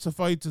different types of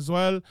fights as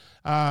well.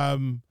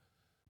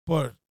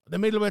 But the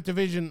middleweight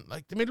division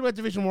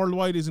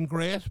worldwide isn't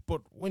great,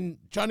 but when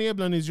Johnny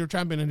Eblin is your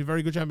champion, and he's a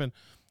very good champion,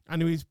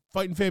 and he's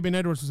fighting Fabian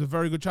Edwards, who's a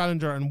very good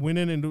challenger, and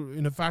winning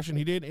in the fashion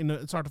he did, in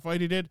the sort of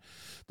fight he did,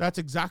 that's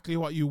exactly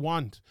what you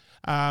want.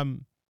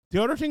 The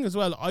other thing as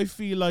well, I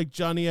feel like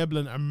Johnny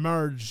Eblin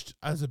emerged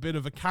as a bit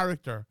of a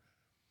character,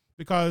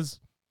 because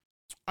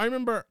I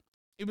remember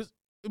it was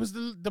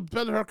the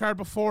Bellator card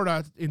before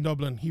that in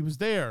Dublin. He was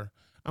there,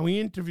 and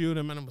we interviewed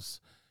him, and it was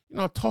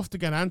tough to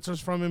get answers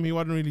from him. He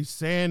wasn't really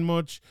saying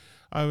much.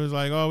 I was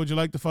like, oh, would you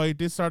like to fight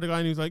this sort of guy?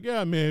 And he was like,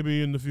 yeah,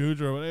 maybe in the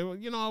future. We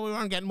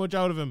weren't getting much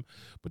out of him.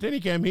 But then he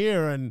came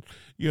here, and,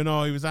 he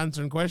was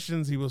answering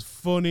questions. He was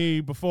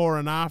funny before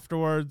and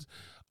afterwards.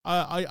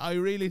 I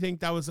really think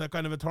that was a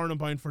kind of a turning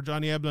point for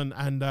Johnny Eblen,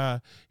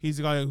 and he's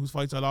the guy whose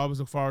fights I'll always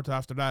look forward to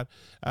after that.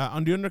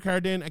 On the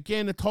undercard then,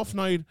 again, a tough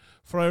night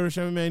for Irish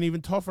MMA, an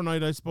even tougher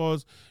night, I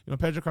suppose. You know,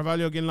 Pedro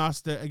Carvalho again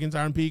lost against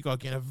Aaron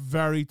Peacock in a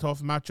very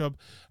tough matchup,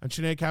 and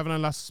Sinead Kavanagh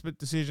lost a split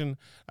decision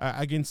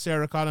against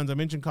Sarah Collins. I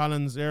mentioned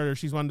Collins earlier.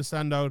 She's one of the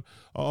standout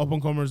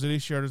up-and-comers of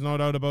this year, there's no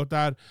doubt about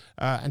that.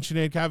 And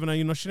Sinead Kavanagh,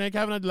 you know, Sinead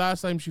Kavanagh, the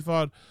last time she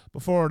fought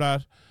before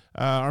that,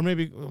 or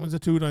maybe was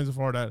it 2 times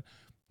before that,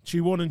 she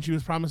won and she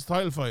was promised a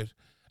title fight.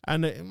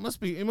 And it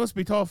must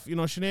be tough. You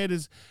know, Sinead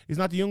is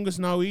not the youngest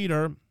now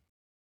either.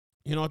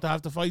 You know, to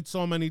have to fight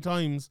so many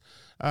times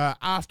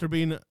after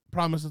being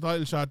promised a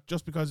title shot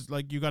just because,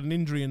 like, you got an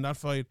injury in that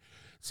fight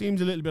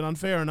seems a little bit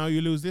unfair. Now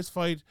you lose this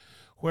fight.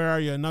 Where are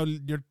you? Now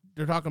you're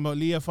talking about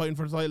Leah fighting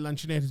for the title and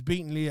Sinead has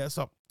beaten Leah.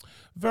 So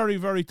very,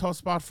 very tough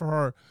spot for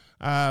her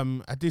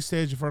at this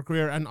stage of her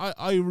career. And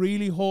I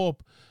really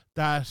hope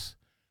that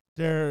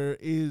there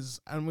is,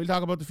 and we'll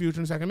talk about the future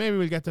in a second, maybe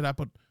we'll get to that,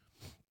 but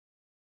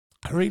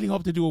I really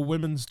hope to do a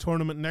women's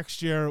tournament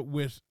next year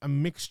with a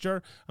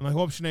mixture, and I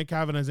hope Sinead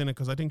Kavanagh's in it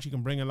because I think she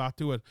can bring a lot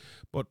to it.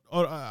 But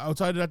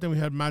outside of that, then we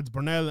had Mads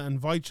Burnell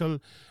and Weichel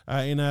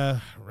in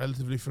a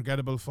relatively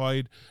forgettable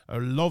fight, a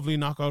lovely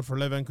knockout for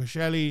Leven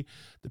Koscielny,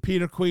 the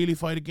Peter Queally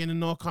fight again in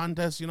no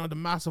contest, you know, the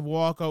massive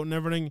walkout and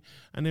everything,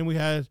 and then we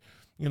had,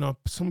 you know,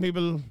 some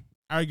people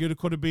argued it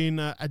could have been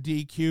a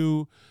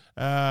DQ.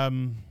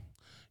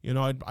 You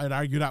know, I'd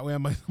argue that way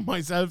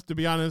myself, to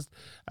be honest.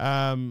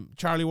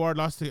 Charlie Ward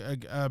lost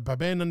to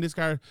Babin on this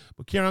card.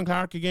 But Kieran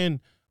Clark,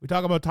 again, we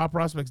talk about top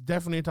prospects,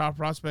 definitely a top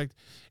prospect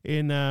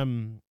in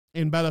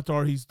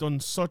Bellator. He's done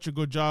such a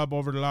good job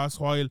over the last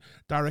while.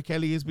 Dara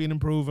Kelly has been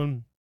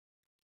improving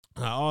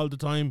all the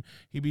time.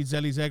 He beat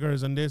Zelly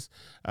Zeggers on this.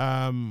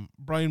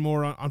 Brian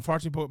Moore,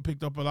 unfortunately,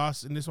 picked up a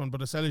loss in this one,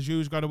 but Acela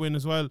Juge got a win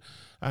as well.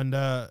 And,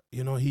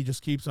 you know, he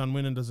just keeps on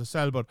winning, does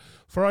Acel. But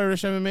for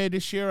Irish MMA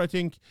this year, I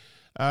think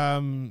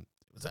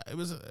it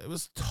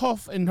was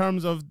tough in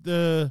terms of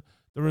the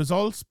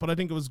results, but I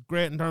think it was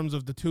great in terms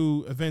of the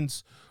two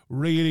events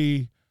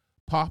really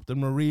popped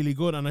and were really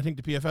good. And I think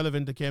the PFL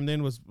event that came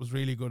in was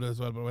really good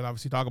as well, but we'll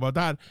obviously talk about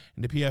that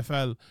in the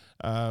PFL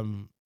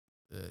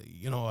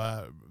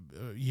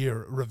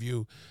year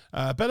review.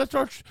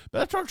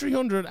 Bellator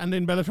 300 and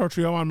then Bellator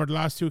 301 were the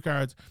last two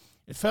cards.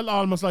 It felt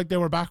almost like they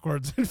were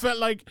backwards. It felt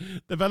like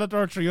the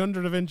Bellator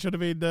 300 event should have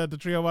been the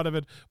 301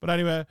 event. But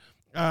anyway,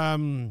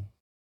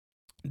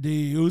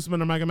 the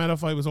Usman or Nurmagomedov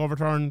fight was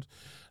overturned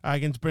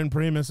against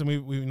Primus, and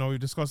we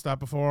discussed that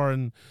before,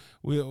 and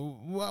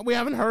we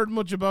haven't heard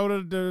much about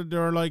it.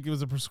 They're like it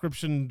was a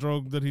prescription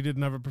drug that he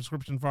didn't have a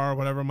prescription for, or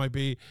whatever it might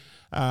be.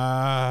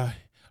 Not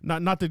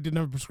that he didn't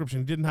have a prescription.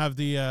 He didn't have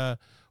the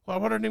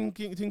what are them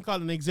thing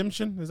called, an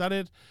exemption? Is that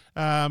it?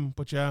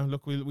 But yeah,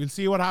 look, we'll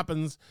see what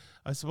happens.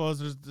 I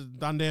suppose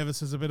Don Davis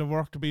has a bit of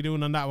work to be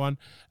doing on that one.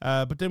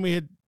 But then we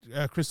had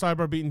Chris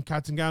Cyber beating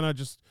Katzengana,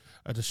 just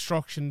a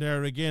destruction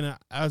there again,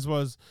 as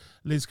was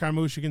Liz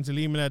Carmouche against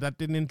Elimina. That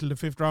didn't end until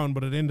the 5th round,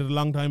 but it ended a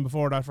long time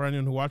before that for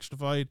anyone who watched the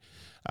fight.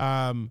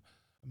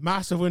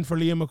 Massive win for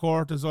Leah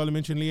McCourt as well. I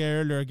mentioned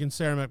Leah earlier against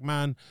Sarah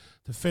McMahon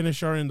to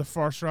finish her in the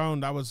 1st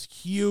round. That was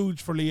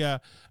huge for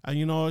Leah. And,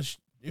 you know,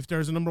 if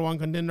there's a number 1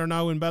 contender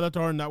now in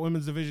Bellator in that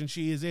women's division,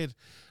 she is it.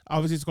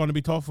 Obviously, it's going to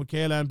be tough with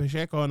Kayla and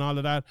Pacheco and all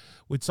of that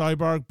with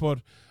Cyborg, but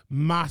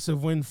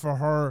massive win for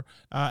her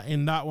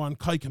in that one.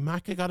 Kai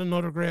Kamaka got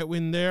another great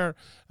win there.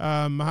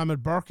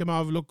 Mohamed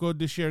Barkimov looked good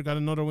this year, got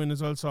another win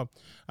as well. So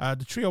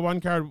the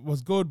 301 card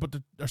was good, but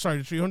the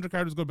 300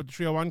 card was good, but the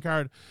 301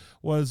 card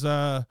was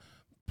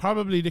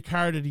probably the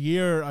card of the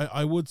year,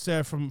 I would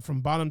say,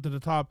 from bottom to the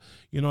top.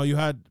 You know, you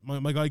had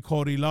my guy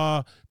Cody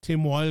Law,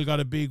 Tim Weil got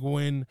a big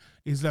win,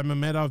 Islam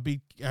Mamedov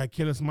beat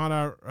Kilis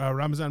Mala,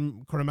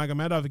 Ramzan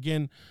Nurmagomedov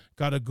again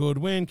got a good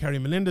win, Kerry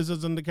Melendez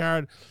is on the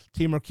card,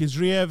 Timur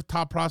Kizriev,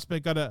 top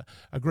prospect, got a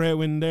great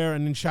win there,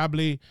 and then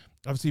Shabley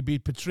obviously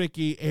beat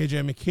Patricki,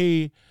 AJ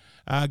McKee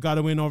got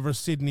a win over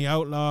Sydney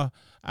Outlaw,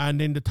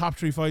 and then the top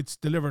 3 fights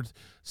delivered.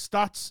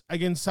 Stotts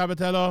against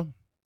Sabatello,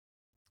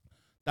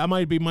 that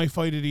might be my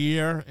fight of the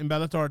year in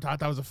Bellator. I thought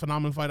that was a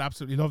phenomenal fight.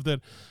 Absolutely loved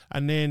it.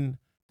 And then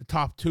the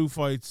top 2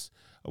 fights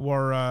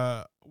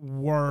were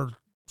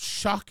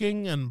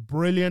shocking and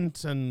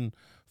brilliant and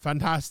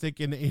fantastic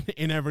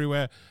in every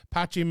way.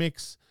 Patchy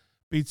Mix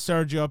beat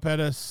Sergio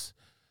Pettis.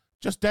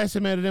 Just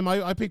decimated him.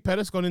 I picked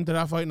Pettis going into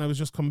that fight, and I was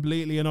just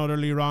completely and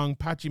utterly wrong.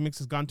 Patchy Mix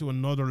has gone to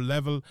another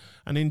level.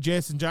 And then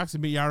Jason Jackson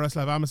beat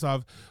Yaroslav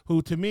Amosov,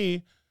 who to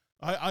me,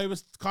 I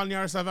was calling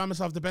Yaroslav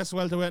Amosov the best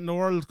welterweight in the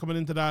world coming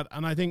into that,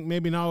 and I think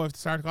maybe now I have to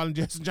start calling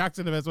Jason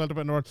Jackson the best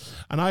welterweight in the world.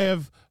 And I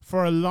have,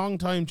 for a long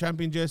time,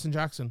 championed Jason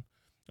Jackson.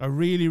 I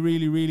really,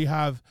 really, really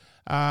have.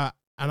 And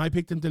I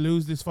picked him to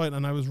lose this fight,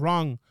 and I was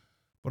wrong.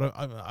 But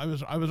I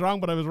was wrong,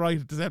 but I was right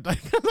at the same time.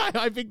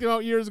 I picked him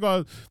out years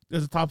ago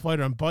as a top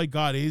fighter, and by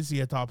God, is he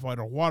a top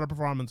fighter? What a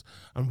performance,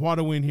 and what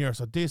a win here.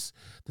 So the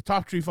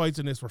top 3 fights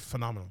in this were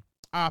phenomenal.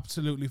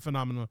 Absolutely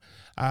phenomenal.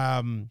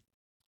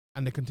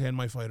 And they contain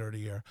my fighter of the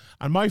year.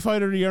 And my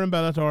fighter of the year in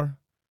Bellator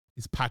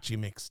is Patchy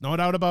Mix. No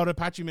doubt about it.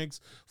 Patchy Mix,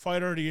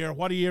 fighter of the year.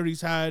 What a year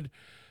he's had.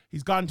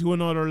 He's gone to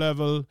another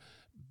level.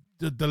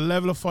 The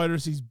level of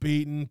fighters he's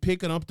beaten,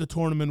 picking up the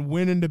tournament,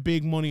 winning the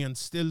big money, and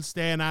still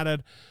staying at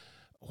it.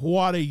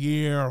 What a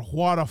year.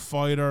 What a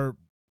fighter.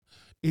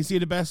 Is he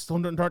the best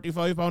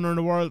 135 pounder in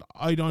the world?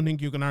 I don't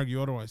think you can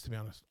argue otherwise, to be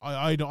honest.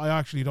 I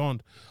actually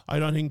don't. I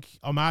don't think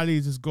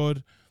O'Malley's is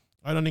good.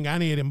 I don't think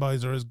any of them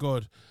boys are as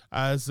good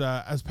as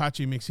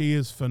Patchy Mix. He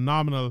is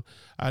phenomenal,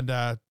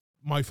 and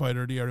my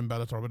fighter of the year in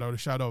Bellator, without a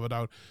shadow of a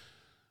doubt.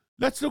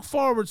 Let's look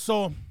forward.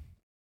 So,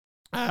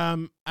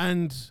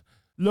 and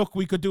look,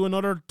 we could do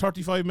another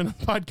 35-minute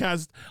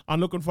podcast on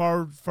looking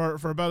forward for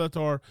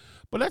Bellator,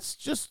 but let's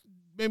just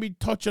maybe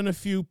touch on a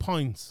few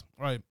points,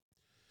 right?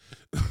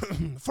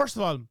 First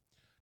of all,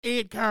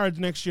 8 cards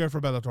next year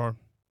for Bellator.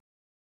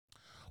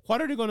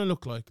 What are they going to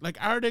look like? Like,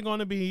 are they going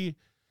to be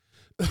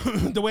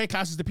the weight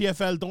classes the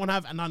PFL don't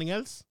have and nothing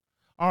else?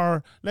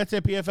 Or let's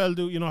say PFL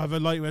do, have a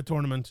lightweight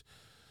tournament.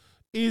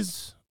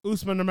 Is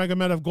Usman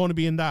Nurmagomedov going to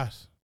be in that?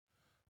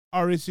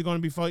 Or is he going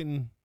to be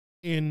fighting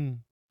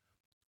in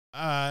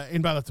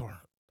Bellator?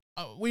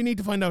 We need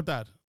to find out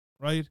that,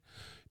 right?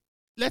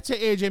 Let's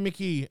say AJ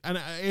McKee, and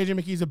AJ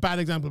McKee is a bad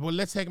example, but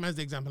let's take him as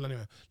the example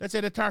anyway. Let's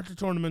say the Tartar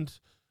tournament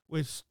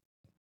with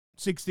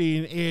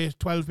 16, 8,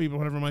 12 people,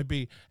 whatever it might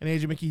be, and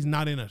AJ McKee's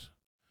not in it.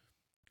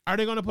 Are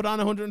they going to put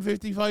on a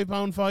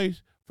 155-pound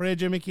fight for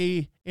AJ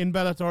McKee in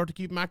Bellator to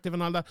keep him active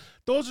and all that?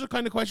 Those are the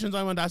kind of questions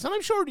I want to ask, and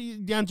I'm sure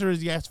the answer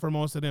is yes for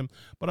most of them,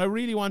 but I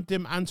really want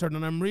them answered,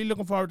 and I'm really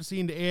looking forward to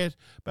seeing the 8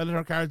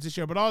 Bellator cards this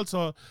year, but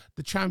also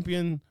the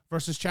champion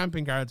versus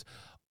champion cards.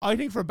 I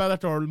think for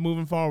Bellator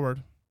moving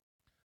forward,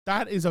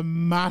 that is a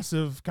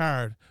massive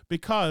card,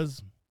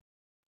 because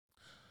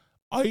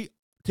I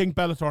think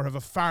Bellator have a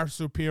far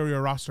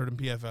superior roster than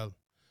PFL,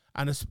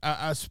 and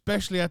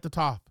especially at the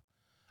top.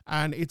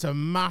 And it's a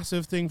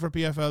massive thing for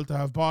PFL to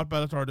have bought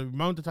Bellator. The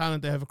amount of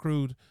talent they have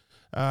accrued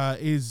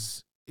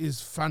is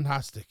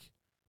fantastic.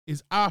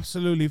 Is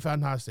absolutely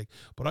fantastic.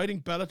 But I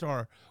think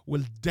Bellator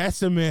will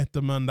decimate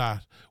them on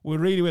that. We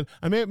really will.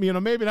 And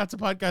maybe that's a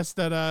podcast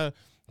that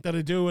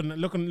I do, and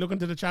looking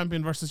to the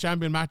champion versus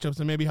champion matchups,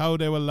 and maybe how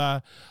they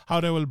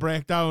will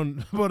break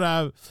down.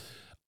 But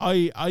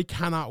I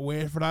cannot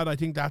wait for that. I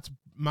think that's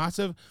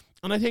massive,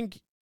 and I think,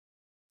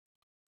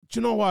 do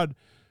you know what?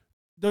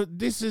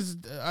 This is,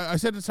 I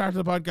said at the start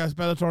of the podcast,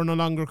 Bellator no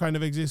longer kind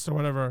of exists or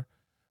whatever.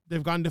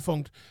 They've gone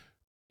defunct.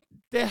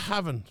 They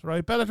haven't,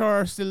 right? Bellator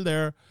are still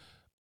there,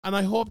 and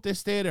I hope they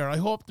stay there. I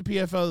hope the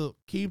PFL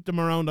keep them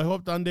around. I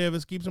hope Don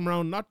Davis keeps them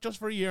around, not just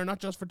for a year, not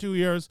just for 2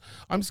 years.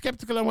 I'm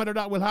skeptical on whether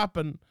that will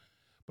happen,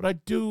 but I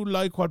do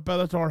like what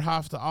Bellator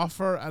have to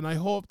offer, and I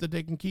hope that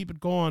they can keep it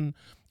going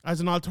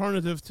as an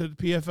alternative to the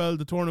PFL,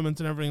 the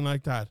tournaments and everything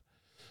like that.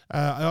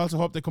 I also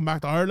hope they come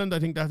back to Ireland. I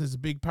think that is a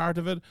big part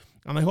of it.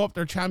 And I hope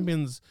their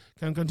champions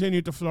can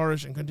continue to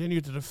flourish and continue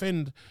to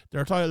defend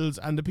their titles,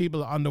 and the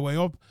people on the way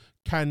up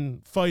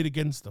can fight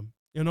against them,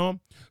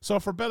 So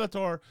for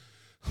Bellator,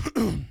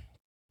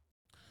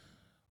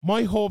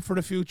 my hope for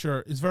the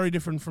future is very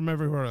different from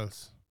everywhere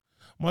else.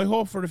 My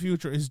hope for the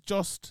future is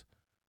just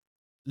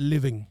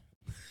living.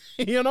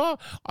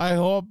 I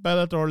hope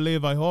Bellator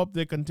live. I hope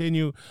they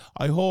continue.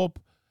 I hope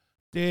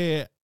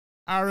they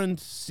aren't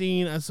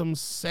seen as some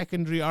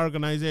secondary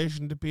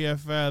organization to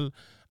PFL,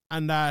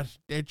 and that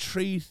they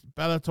treat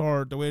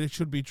Bellator the way they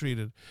should be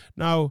treated.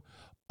 Now,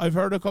 I've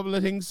heard a couple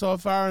of things so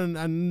far,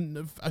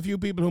 and a few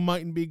people who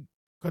mightn't be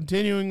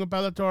continuing with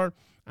Bellator,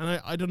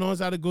 and I don't know, is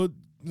that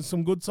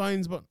some good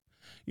signs? But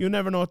you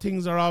never know.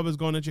 Things are always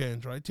going to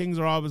change, right? Things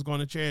are always going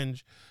to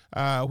change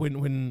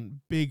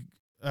when big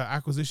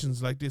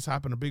acquisitions like this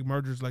happen, or big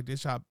mergers like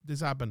this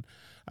happen.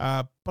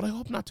 But I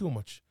hope not too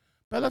much.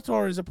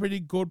 Bellator is a pretty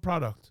good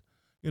product.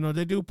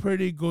 They do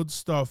pretty good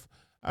stuff,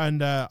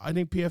 and I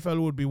think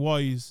PFL would be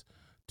wise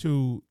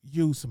to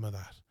use some of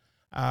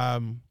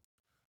that.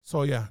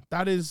 So yeah,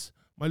 that is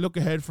my look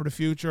ahead for the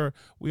future.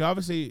 We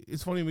obviously,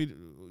 it's funny,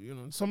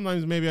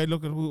 sometimes maybe I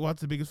look at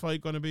what's the biggest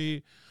fight going to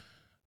be,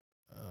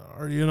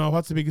 or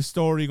what's the biggest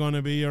story going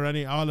to be, or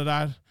all of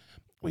that.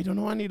 We don't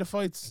know any of the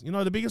fights.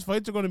 The biggest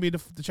fights are going to be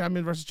the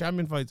champion versus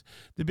champion fights.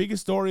 The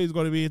biggest story is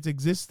going to be its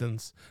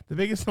existence. The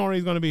biggest story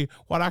is going to be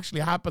what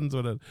actually happens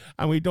with it.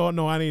 And we don't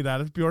know any of that.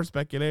 It's pure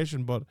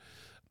speculation. But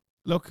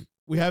look,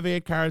 we have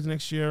 8 cards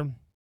next year.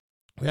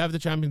 We have the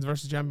champions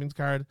versus champions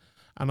card,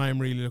 and I'm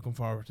really looking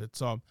forward to it.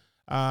 So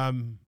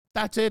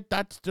that's it.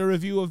 That's the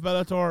review of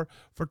Bellator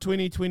for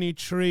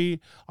 2023.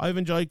 I've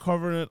enjoyed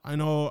covering it. I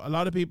know a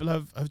lot of people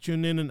have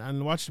tuned in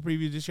and watched the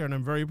preview this year, and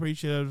I'm very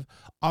appreciative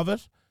of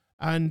it.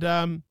 And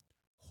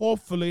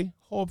hopefully,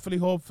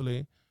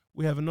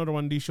 we have another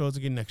one of these shows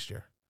again next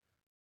year.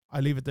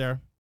 I'll leave it there.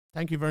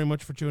 Thank you very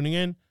much for tuning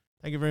in.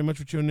 Thank you very much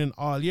for tuning in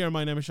all year.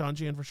 My name is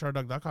Sheehan for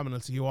Sherdog.com, and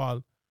I'll see you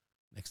all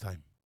next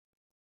time.